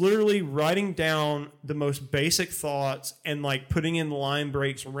 It's literally writing down the most basic thoughts and like putting in line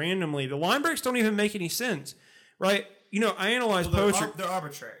breaks randomly. The line breaks don't even make any sense, right? I analyze poetry. They're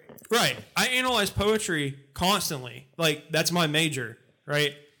arbitrary. Right. I analyze poetry constantly. Like that's my major,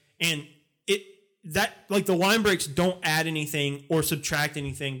 right? And the line breaks don't add anything or subtract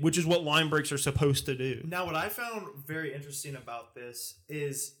anything, which is what line breaks are supposed to do. Now, what I found very interesting about this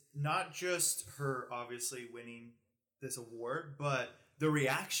is not just her obviously winning this award, but the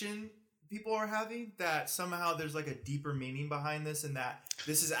reaction people are having, that somehow there's like a deeper meaning behind this, and that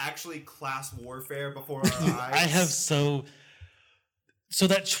this is actually class warfare before our eyes. I have so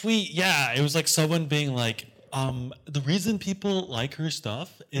that tweet, yeah, it was like someone being like, The reason people like her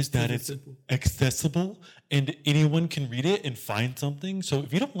stuff is that it's accessible and anyone can read it and find something. So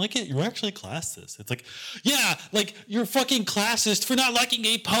if you don't like it, you're actually classist. It's like, yeah, like you're fucking classist for not liking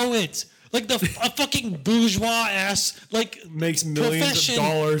a poet. Like a fucking bourgeois ass like Makes millions profession. of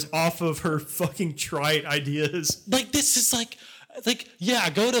dollars off of her fucking trite ideas. Like this is like yeah,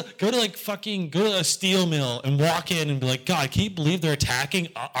 go to a steel mill and walk in and be like, God, can you believe they're attacking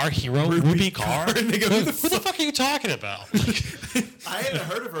our hero Ruby Carr? And they go, Who the fuck are you talking about? I hadn't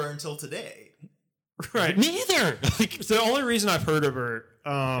heard of her until today. Right. Me either. Like, So the only reason I've heard of her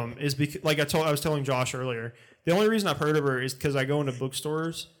is because, like I was telling Josh earlier, the only reason I've heard of her is because I go into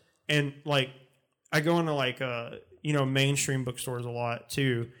bookstores and like I go into like mainstream bookstores a lot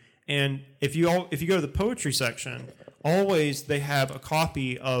too. And if you go to the poetry section, always they have a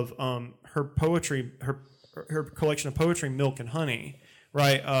copy of her poetry, her collection of poetry, Milk and Honey,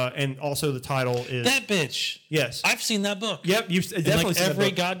 right? And also the title is that bitch. Yes, I've seen that book. Yep, you've definitely like seen that every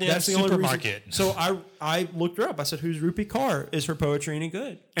book. goddamn That's the only supermarket. reason. So I looked her up. I said, "Who's Rupi Kaur? Is her poetry any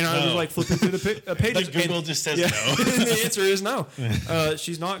good?" And I was like flipping through the pages. Like Google and- just says yeah, no. and the answer is no.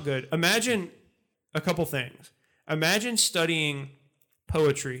 She's not good. Imagine a couple things. Imagine studying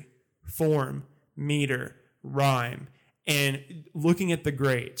poetry, form, meter, rhyme, and looking at the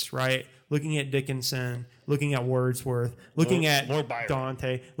greats, right? Looking at Dickinson, looking at Wordsworth, looking at Lord Byron.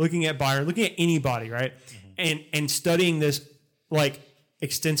 Dante, looking at Byron, looking at anybody, right? And studying this like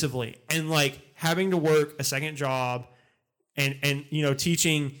extensively and like having to work a second job and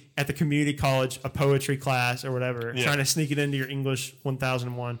teaching at the community college a poetry class or whatever, trying to sneak it into your English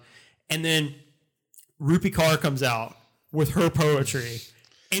 1001. And then Rupi Kaur comes out with her poetry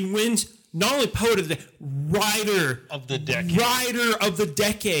and wins not only poet of the day, writer Of the decade. Writer of the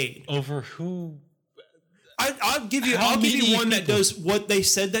decade. Over who? I'll give you How many one that people? does what they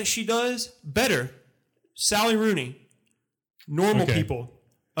said that she does better. Sally Rooney. Normal Okay. people.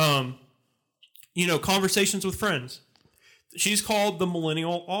 Conversations with friends. She's called the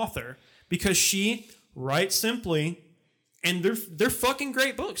millennial author because she writes simply, and they're fucking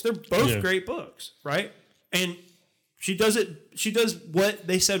great books. They're both great books, right? And she does what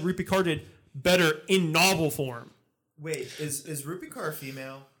they said Rupi Kaur did better in novel form. Wait, is Rupi Kaur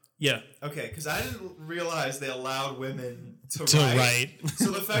female? Yeah. Okay, because I didn't realize they allowed women to To write. So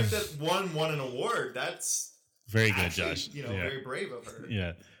the fact that one won an award, that's Very good, actually, Josh. very brave of her.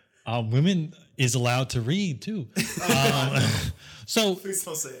 Yeah. Women is allowed to read too. So Please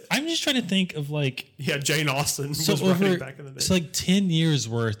don't say it. I'm just trying to think of like Yeah, Jane Austen so was over writing back in the day. it's like 10 years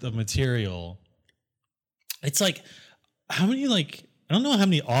worth of material. It's like how many like I don't know how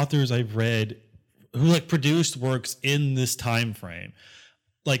many authors I've read who like produced works in this time frame.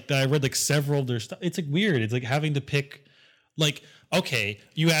 Like that I read like several of their stuff. It's like weird. It's like having to pick like okay,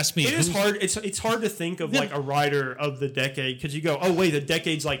 you asked me It is who's- hard. It's hard to think of like a writer of the decade because you go, oh wait, the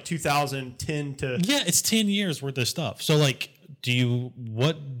decade's like 2010 to. Yeah, it's 10 years worth of stuff. So like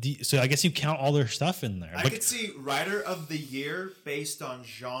so I guess you count all their stuff in there. I Like, could see writer of the year based on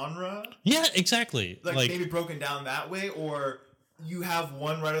genre, yeah, exactly. like Like maybe broken down that way, or you have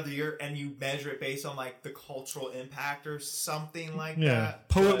one writer of the year and you measure it based on like the cultural impact or something like that.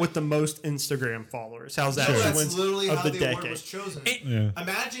 Poet But- with the most Instagram followers. How's that? No, She that's wins literally of how the the decade. award was chosen. It-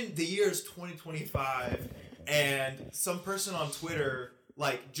 Imagine the year is 2025 and some person on Twitter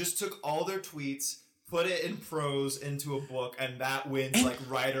like just took all their tweets, put it in prose into a book, and that wins like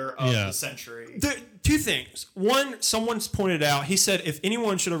writer of the century. Two things. One, someone's pointed out. He said if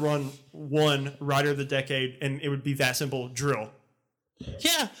anyone should have run one writer of the decade, and it would be that simple. Drill.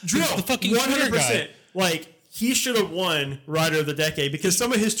 yeah, Drill. the fucking Twitter guy. Like he should have won writer of the decade because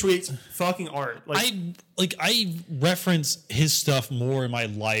some of his tweets fucking art. Like I reference his stuff more in my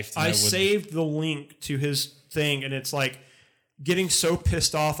life than I I would. saved the link to his thing, and it's like getting so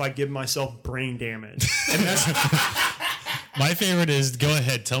pissed off I give myself brain damage. And that's My favorite is go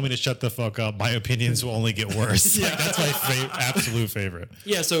ahead, tell me to shut the fuck up. My opinions will only get worse. Like, that's my absolute favorite.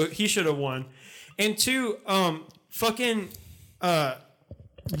 yeah. So he should have won. And two,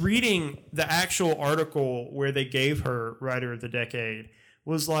 reading the actual article where they gave her writer of the decade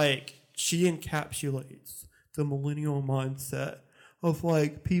was like she encapsulates the millennial mindset of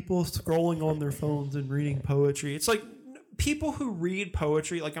like people scrolling on their phones and reading poetry. It's like people who read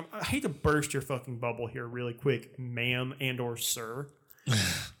poetry, like I hate to burst your fucking bubble here really quick, ma'am and or sir,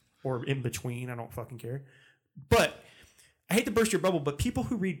 or in between, I don't fucking care. But I hate to burst your bubble, but people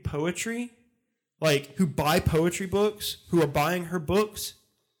who read poetry, like who buy poetry books, who are buying her books,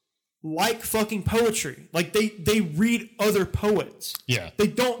 like fucking poetry. Like they read other poets. Yeah. They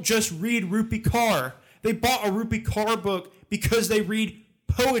don't just read Rupi Kaur. They bought a Rupi Kaur book because they read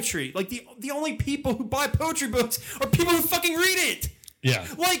poetry. Like the only people who buy poetry books are people who fucking read it. Yeah.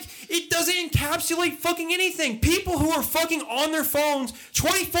 Like, it doesn't encapsulate fucking anything. People who are fucking on their phones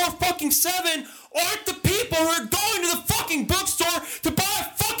 24/7 aren't the people who are going to the fucking bookstore to buy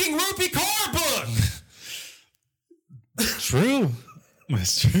a fucking Rupi Kaur book. True.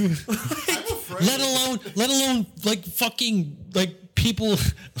 That's true. I'm afraid. let alone like fucking like people,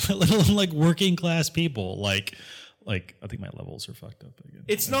 let alone like working class people. Like I think my levels are fucked up again.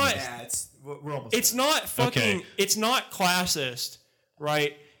 It's not. Yeah, we're almost. It's not fucking. Okay. It's not classist,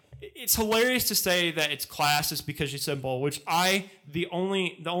 right? It's hilarious to say that it's classist because it's simple. Which the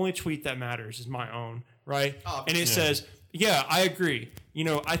only tweet that matters is my own, right? Oh, and it says, "Yeah, I agree. You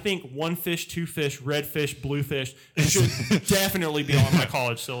know, I think one fish, two fish, red fish, blue fish should definitely be on my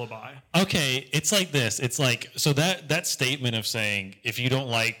college syllabi." Okay, it's like this. It's like, so that statement of saying if you don't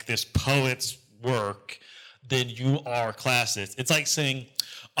like this poet's work, then you are classist. It's like saying,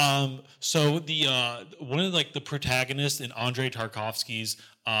 so the one of like the protagonists in Andrei Tarkovsky's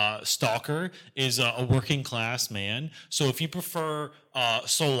Stalker is a working class man. So if you prefer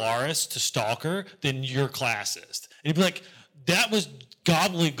Solaris to Stalker, then you're classist. And you'd be like, that was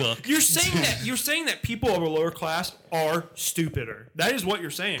gobbledygook. You're saying that people of a lower class are stupider. That is what you're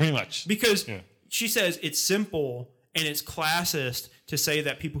saying. Pretty much. Because she says it's simple and it's classist to say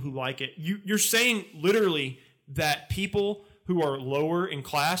that people who like it. You're saying literally that people who are lower in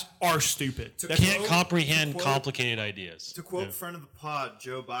class are stupid. Can't comprehend quote- complicated ideas. To quote friend of the pod,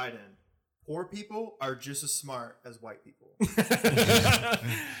 Joe Biden, poor people are just as smart as white people.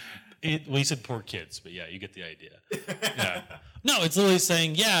 Well, he said poor kids, but yeah, you get the idea. Yeah. No, it's literally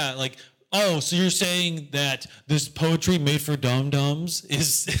saying, yeah, like, oh, so you're saying that this poetry made for dum-dums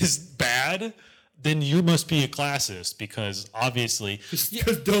is bad? Then you must be a classist because obviously...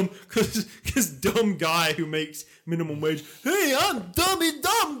 Because dumb guy who makes minimum wage, hey, I'm dummy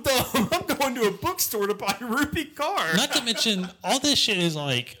dumb. I'm going to a bookstore to buy Rupi Kaur. Not to mention, all this shit is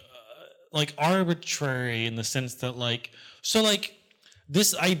like arbitrary in the sense that like, so like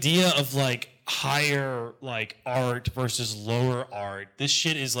this idea of like higher like art versus lower art, this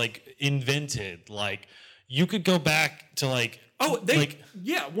shit is like invented. Like you could go back to like,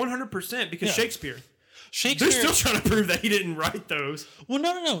 yeah, 100% because Shakespeare. Shakespeare. They're still trying to prove that he didn't write those. Well,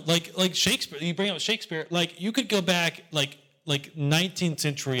 no. Like Shakespeare. You bring up Shakespeare. Like you could go back like 19th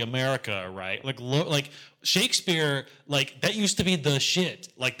century America, right? Like Shakespeare. Like that used to be the shit.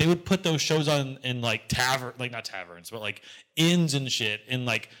 Like they would put those shows on in like not taverns, but like inns and shit in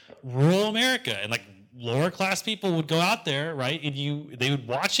like rural America, and like lower class people would go out there, right? And they would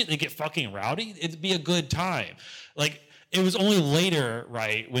watch it. They get fucking rowdy. It'd be a good time. Like. It was only later,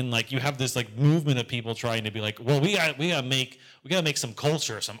 right, when like you have this like movement of people trying to be like, well, we gotta make some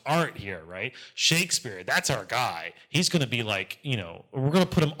culture, some art here, right? Shakespeare, that's our guy. He's gonna be like, you know, we're gonna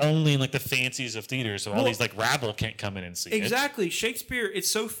put him only in like the fancies of theater, so all these like rabble can't come in and see it. Exactly. Shakespeare.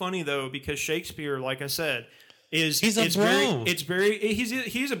 It's so funny though because Shakespeare, like I said, he's a bro.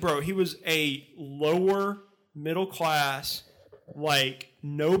 He's a bro. He was a lower middle class, like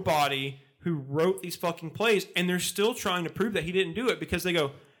nobody who wrote these fucking plays, and they're still trying to prove that he didn't do it because they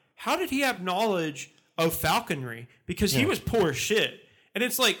go, how did he have knowledge of falconry? Because he was poor as shit. And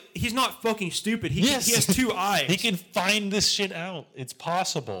it's like, he's not fucking stupid. He has two eyes. He can find this shit out. It's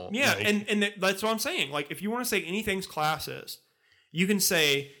possible. Yeah, like, and that's what I'm saying. Like, if you want to say anything's classist, you can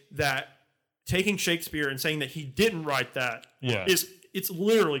say that taking Shakespeare and saying that he didn't write that it's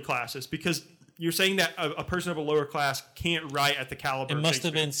literally classist because you're saying that a person of a lower class can't write at the caliber. It must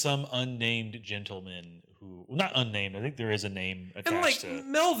have been some unnamed gentleman who, well, not unnamed. I think there is a name attached and like to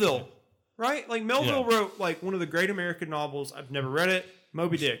Melville, right? Like Melville wrote like one of the great American novels. I've never read it,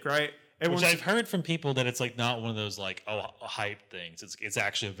 Moby Dick, right? Which I've heard from people that it's like not one of those like hype things. It's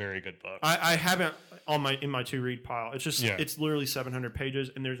actually a very good book. I haven't in my to read pile. It's just it's literally 700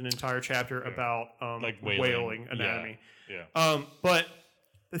 pages, and there's an entire chapter about like whaling anatomy. Yeah. But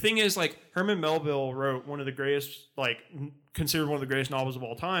the thing is, like, Herman Melville wrote one of the greatest, like, considered one of the greatest novels of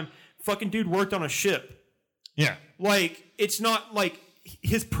all time. Fucking dude worked on a ship. Yeah. Like, it's not, like,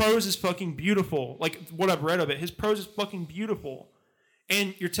 his prose is fucking beautiful. Like, what I've read of it, his prose is fucking beautiful.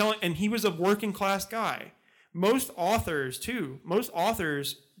 And and he was a working class guy. Most authors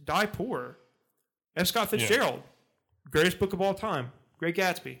die poor. F. Scott Fitzgerald, greatest book of all time. Great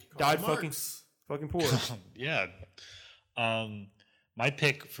Gatsby. Died fucking poor. Yeah. My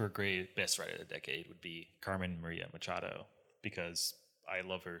pick for best writer of the decade would be Carmen Maria Machado because I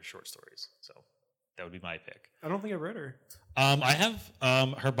love her short stories. So that would be my pick. I don't think I've read her. I have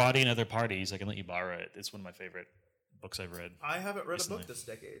Her Body and Other Parties. I can let you borrow it. It's one of my favorite books I've read. I haven't read Recently. a book this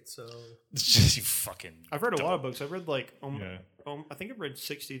decade, so You fucking. I've read a lot don't. of books. I've read like Yeah. I think I've read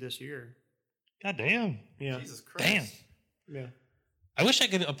 60 this year. God damn. Yeah. Jesus Christ. Damn. Yeah. I wish I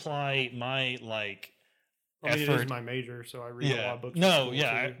could apply my like I mean, it effort. is my major, so I read a lot of books. No, for school,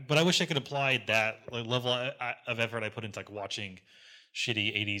 yeah, too. but I wish I could apply that like, level of effort I put into like watching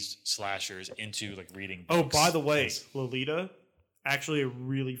shitty 80s slashers into like reading Oh, books. by the way, Lolita, actually a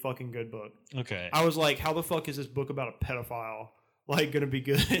really fucking good book. Okay. I was like, how the fuck is this book about a pedophile like gonna be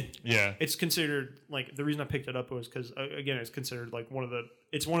good? Yeah. It's considered like the reason I picked it up was because again, it's considered like one of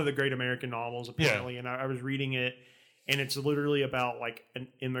the great American novels apparently, and I was reading it, and it's literally about like an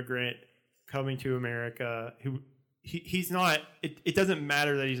immigrant coming to America who. He's not. It doesn't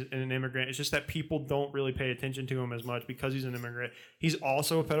matter that he's an immigrant. It's just that people don't really pay attention to him as much because he's an immigrant. He's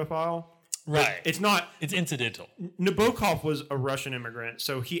also a pedophile. Right. It's not. It's incidental. Nabokov was a Russian immigrant,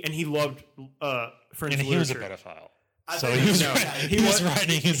 so he loved French And he was a literature. pedophile. I So think he was, no, he was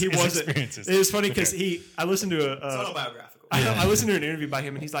writing his wasn't. experiences. It was funny because Okay. I listened to it's autobiographical. I listened to an interview by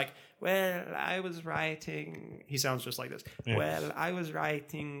him, and he's like, "Well, I was writing." He sounds just like this. Yeah. Well, I was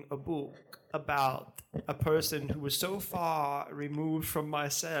writing a book about a person who was so far removed from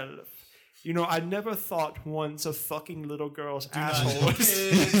myself. You know, I never thought once a fucking little girl's asshole was.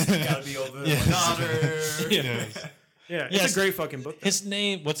 Kids, gotta be over my daughter. Yeah, it's Yes. a great fucking book. His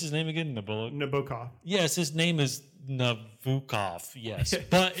name, what's his name again? Nabokov. Yes, his name is Nabokov. Yes,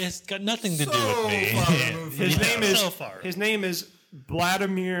 but it's got nothing to do So with me. far removed from His Yeah, name is so far. His name is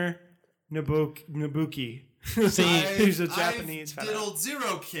Vladimir Nabuki. See, He's a Japanese I've fella. diddled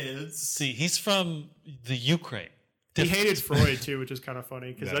 0 kids. see, he's from the Ukraine. He hated Freud too, which is kind of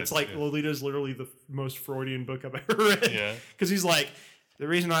funny because That that's is like good. Lolita's literally the most Freudian book I've ever read. Yeah. Because he's like, the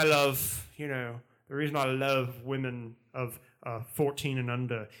reason I love women of 14 and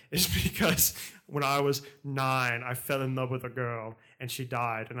under is because when I was 9, I fell in love with a girl and she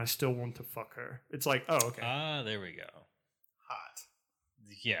died and I still want to fuck her. It's like, oh, okay. Ah, there we go. Hot.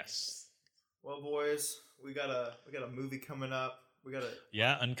 Yes. Well, boys, we got a movie coming up.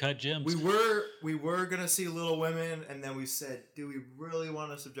 Yeah, Uncut Gems. We were gonna see Little Women, and then we said, do we really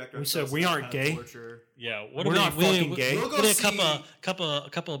want to subject ourselves? said to we that aren't kind of gay. torture? Yeah, what We're are we, not fucking gay. We'll go What are see- a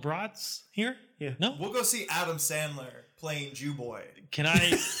couple of broads here? Yeah. No? We'll go see Adam Sandler playing Jew Boy. Can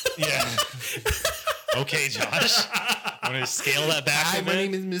I? Yeah. Okay, Josh. Want to scale that back Hi, a my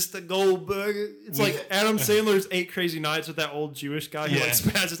bit? name is Mr. Goldberg. It's like Adam Sandler's 8 Crazy Nights with that old Jewish guy who Yeah. like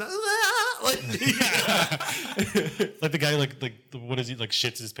spazzes out. Like, Like the guy, what is he, like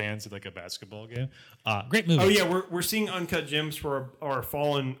shits his pants at like a basketball game? Great movie. oh yeah, we're seeing Uncut Gems for our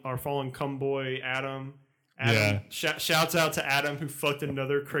fallen cum boy Adam. Shouts out to Adam who fucked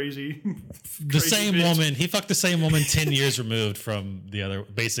another crazy. The same woman. He fucked the same woman 10 years removed from the other,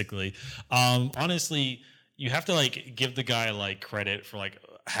 basically. Honestly, you have to like give the guy like credit for like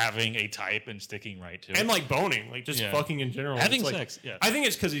having a type and sticking right to it. And like boning, like just Yeah. fucking in general. Having It's like- sex, yeah. I think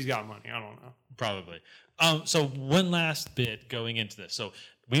it's because he's got money. I don't know. Probably. So one last bit going into this. So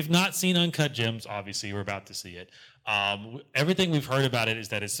we've not seen Uncut Gems. Obviously, we're about to see it. Everything we've heard about it is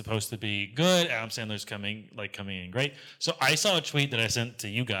that it's supposed to be good. Adam Sandler's coming in great. So I saw a tweet that I sent to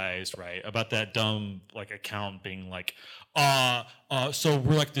you guys, right, about that dumb like account being like, so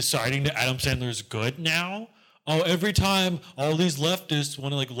we're like deciding that Adam Sandler's good now. Oh, every time all these leftists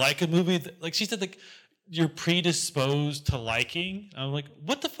want to like a movie, like she said, like you're predisposed to liking. I'm like,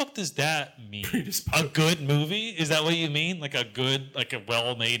 what the fuck does that mean? A good movie? Is that what you mean? Like a good, like a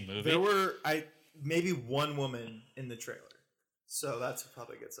well-made movie? There were maybe one woman in the trailer, so that's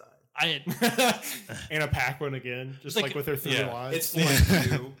probably a good sign. Anna Paquin again, just Like, like with her 3 yeah. lines. It's fun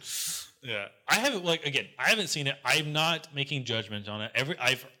too. Yeah, I haven't I haven't seen it. I'm not making judgments on it.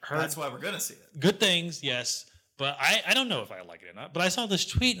 I've heard That's why we're gonna see it. good things, yes, but I don't know if I like it or not. But I saw this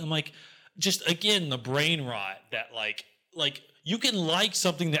tweet and I'm like, just again the brain rot that like you can like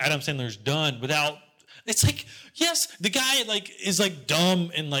something that Adam Sandler's done without. It's like, yes, the guy like is like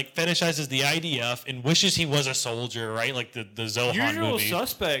dumb and like fetishizes the IDF and wishes he was a soldier, right? Like the Zohan Usual movie.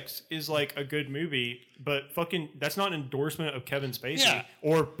 Suspects is like a good movie, but fucking that's not an endorsement of Kevin Spacey Yeah.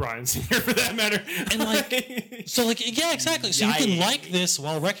 or Brian Singer for that matter. And like, so like, yeah, exactly. So you can Yikes. like this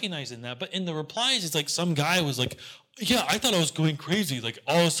while recognizing that, but in the replies, it's like some guy was like, "Yeah, I thought I was going crazy. Like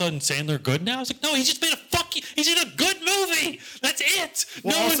all of a sudden, Sandler good now." I was like, "No, he just made he's in a good movie. That's it."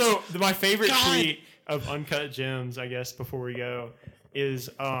 Well, No also one's- my favorite God. tweet of Uncut Gems, I guess, before we go, is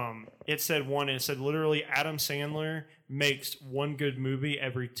it said literally Adam Sandler makes one good movie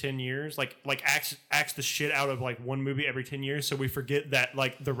every 10 years, like acts the shit out of like one movie every 10 years, so we forget that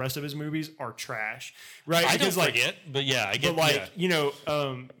like the rest of his movies are trash, right? I don't Because, like, forget, but yeah, I get. but like yeah. you know,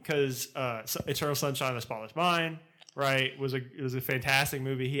 because Eternal Sunshine of the Spotless Mind, right, was a fantastic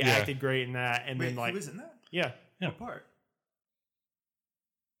movie. He acted great in that, and Wait, then like he was in that? yeah. What part?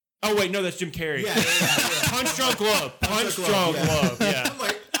 Oh wait, no, that's Jim Carrey. Yeah. Punch Drunk Love. Punch Drunk Drunk Love, Love. Yeah. I'm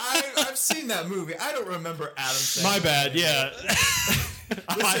like, I've seen that movie. I don't remember Adam Sandler. My bad. Yeah.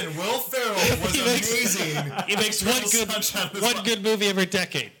 Listen, Will Ferrell was amazing. He makes one good movie every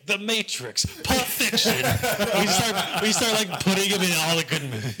decade. The Matrix, Pulp Fiction. we start like putting him in all the good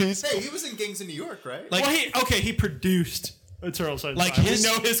movies. Hey, he was in Gangs of New York, right? Like, well, he produced Eternal Sunshine. Like We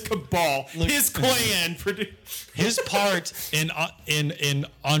know his cabal, his clan produced. his part in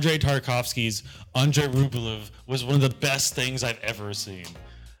Andrei Tarkovsky's Andrei Rublev was one of the best things I've ever seen.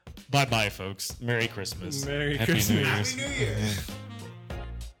 Bye bye, folks. Merry Christmas. Merry Happy Christmas. New Year's. Happy New Year.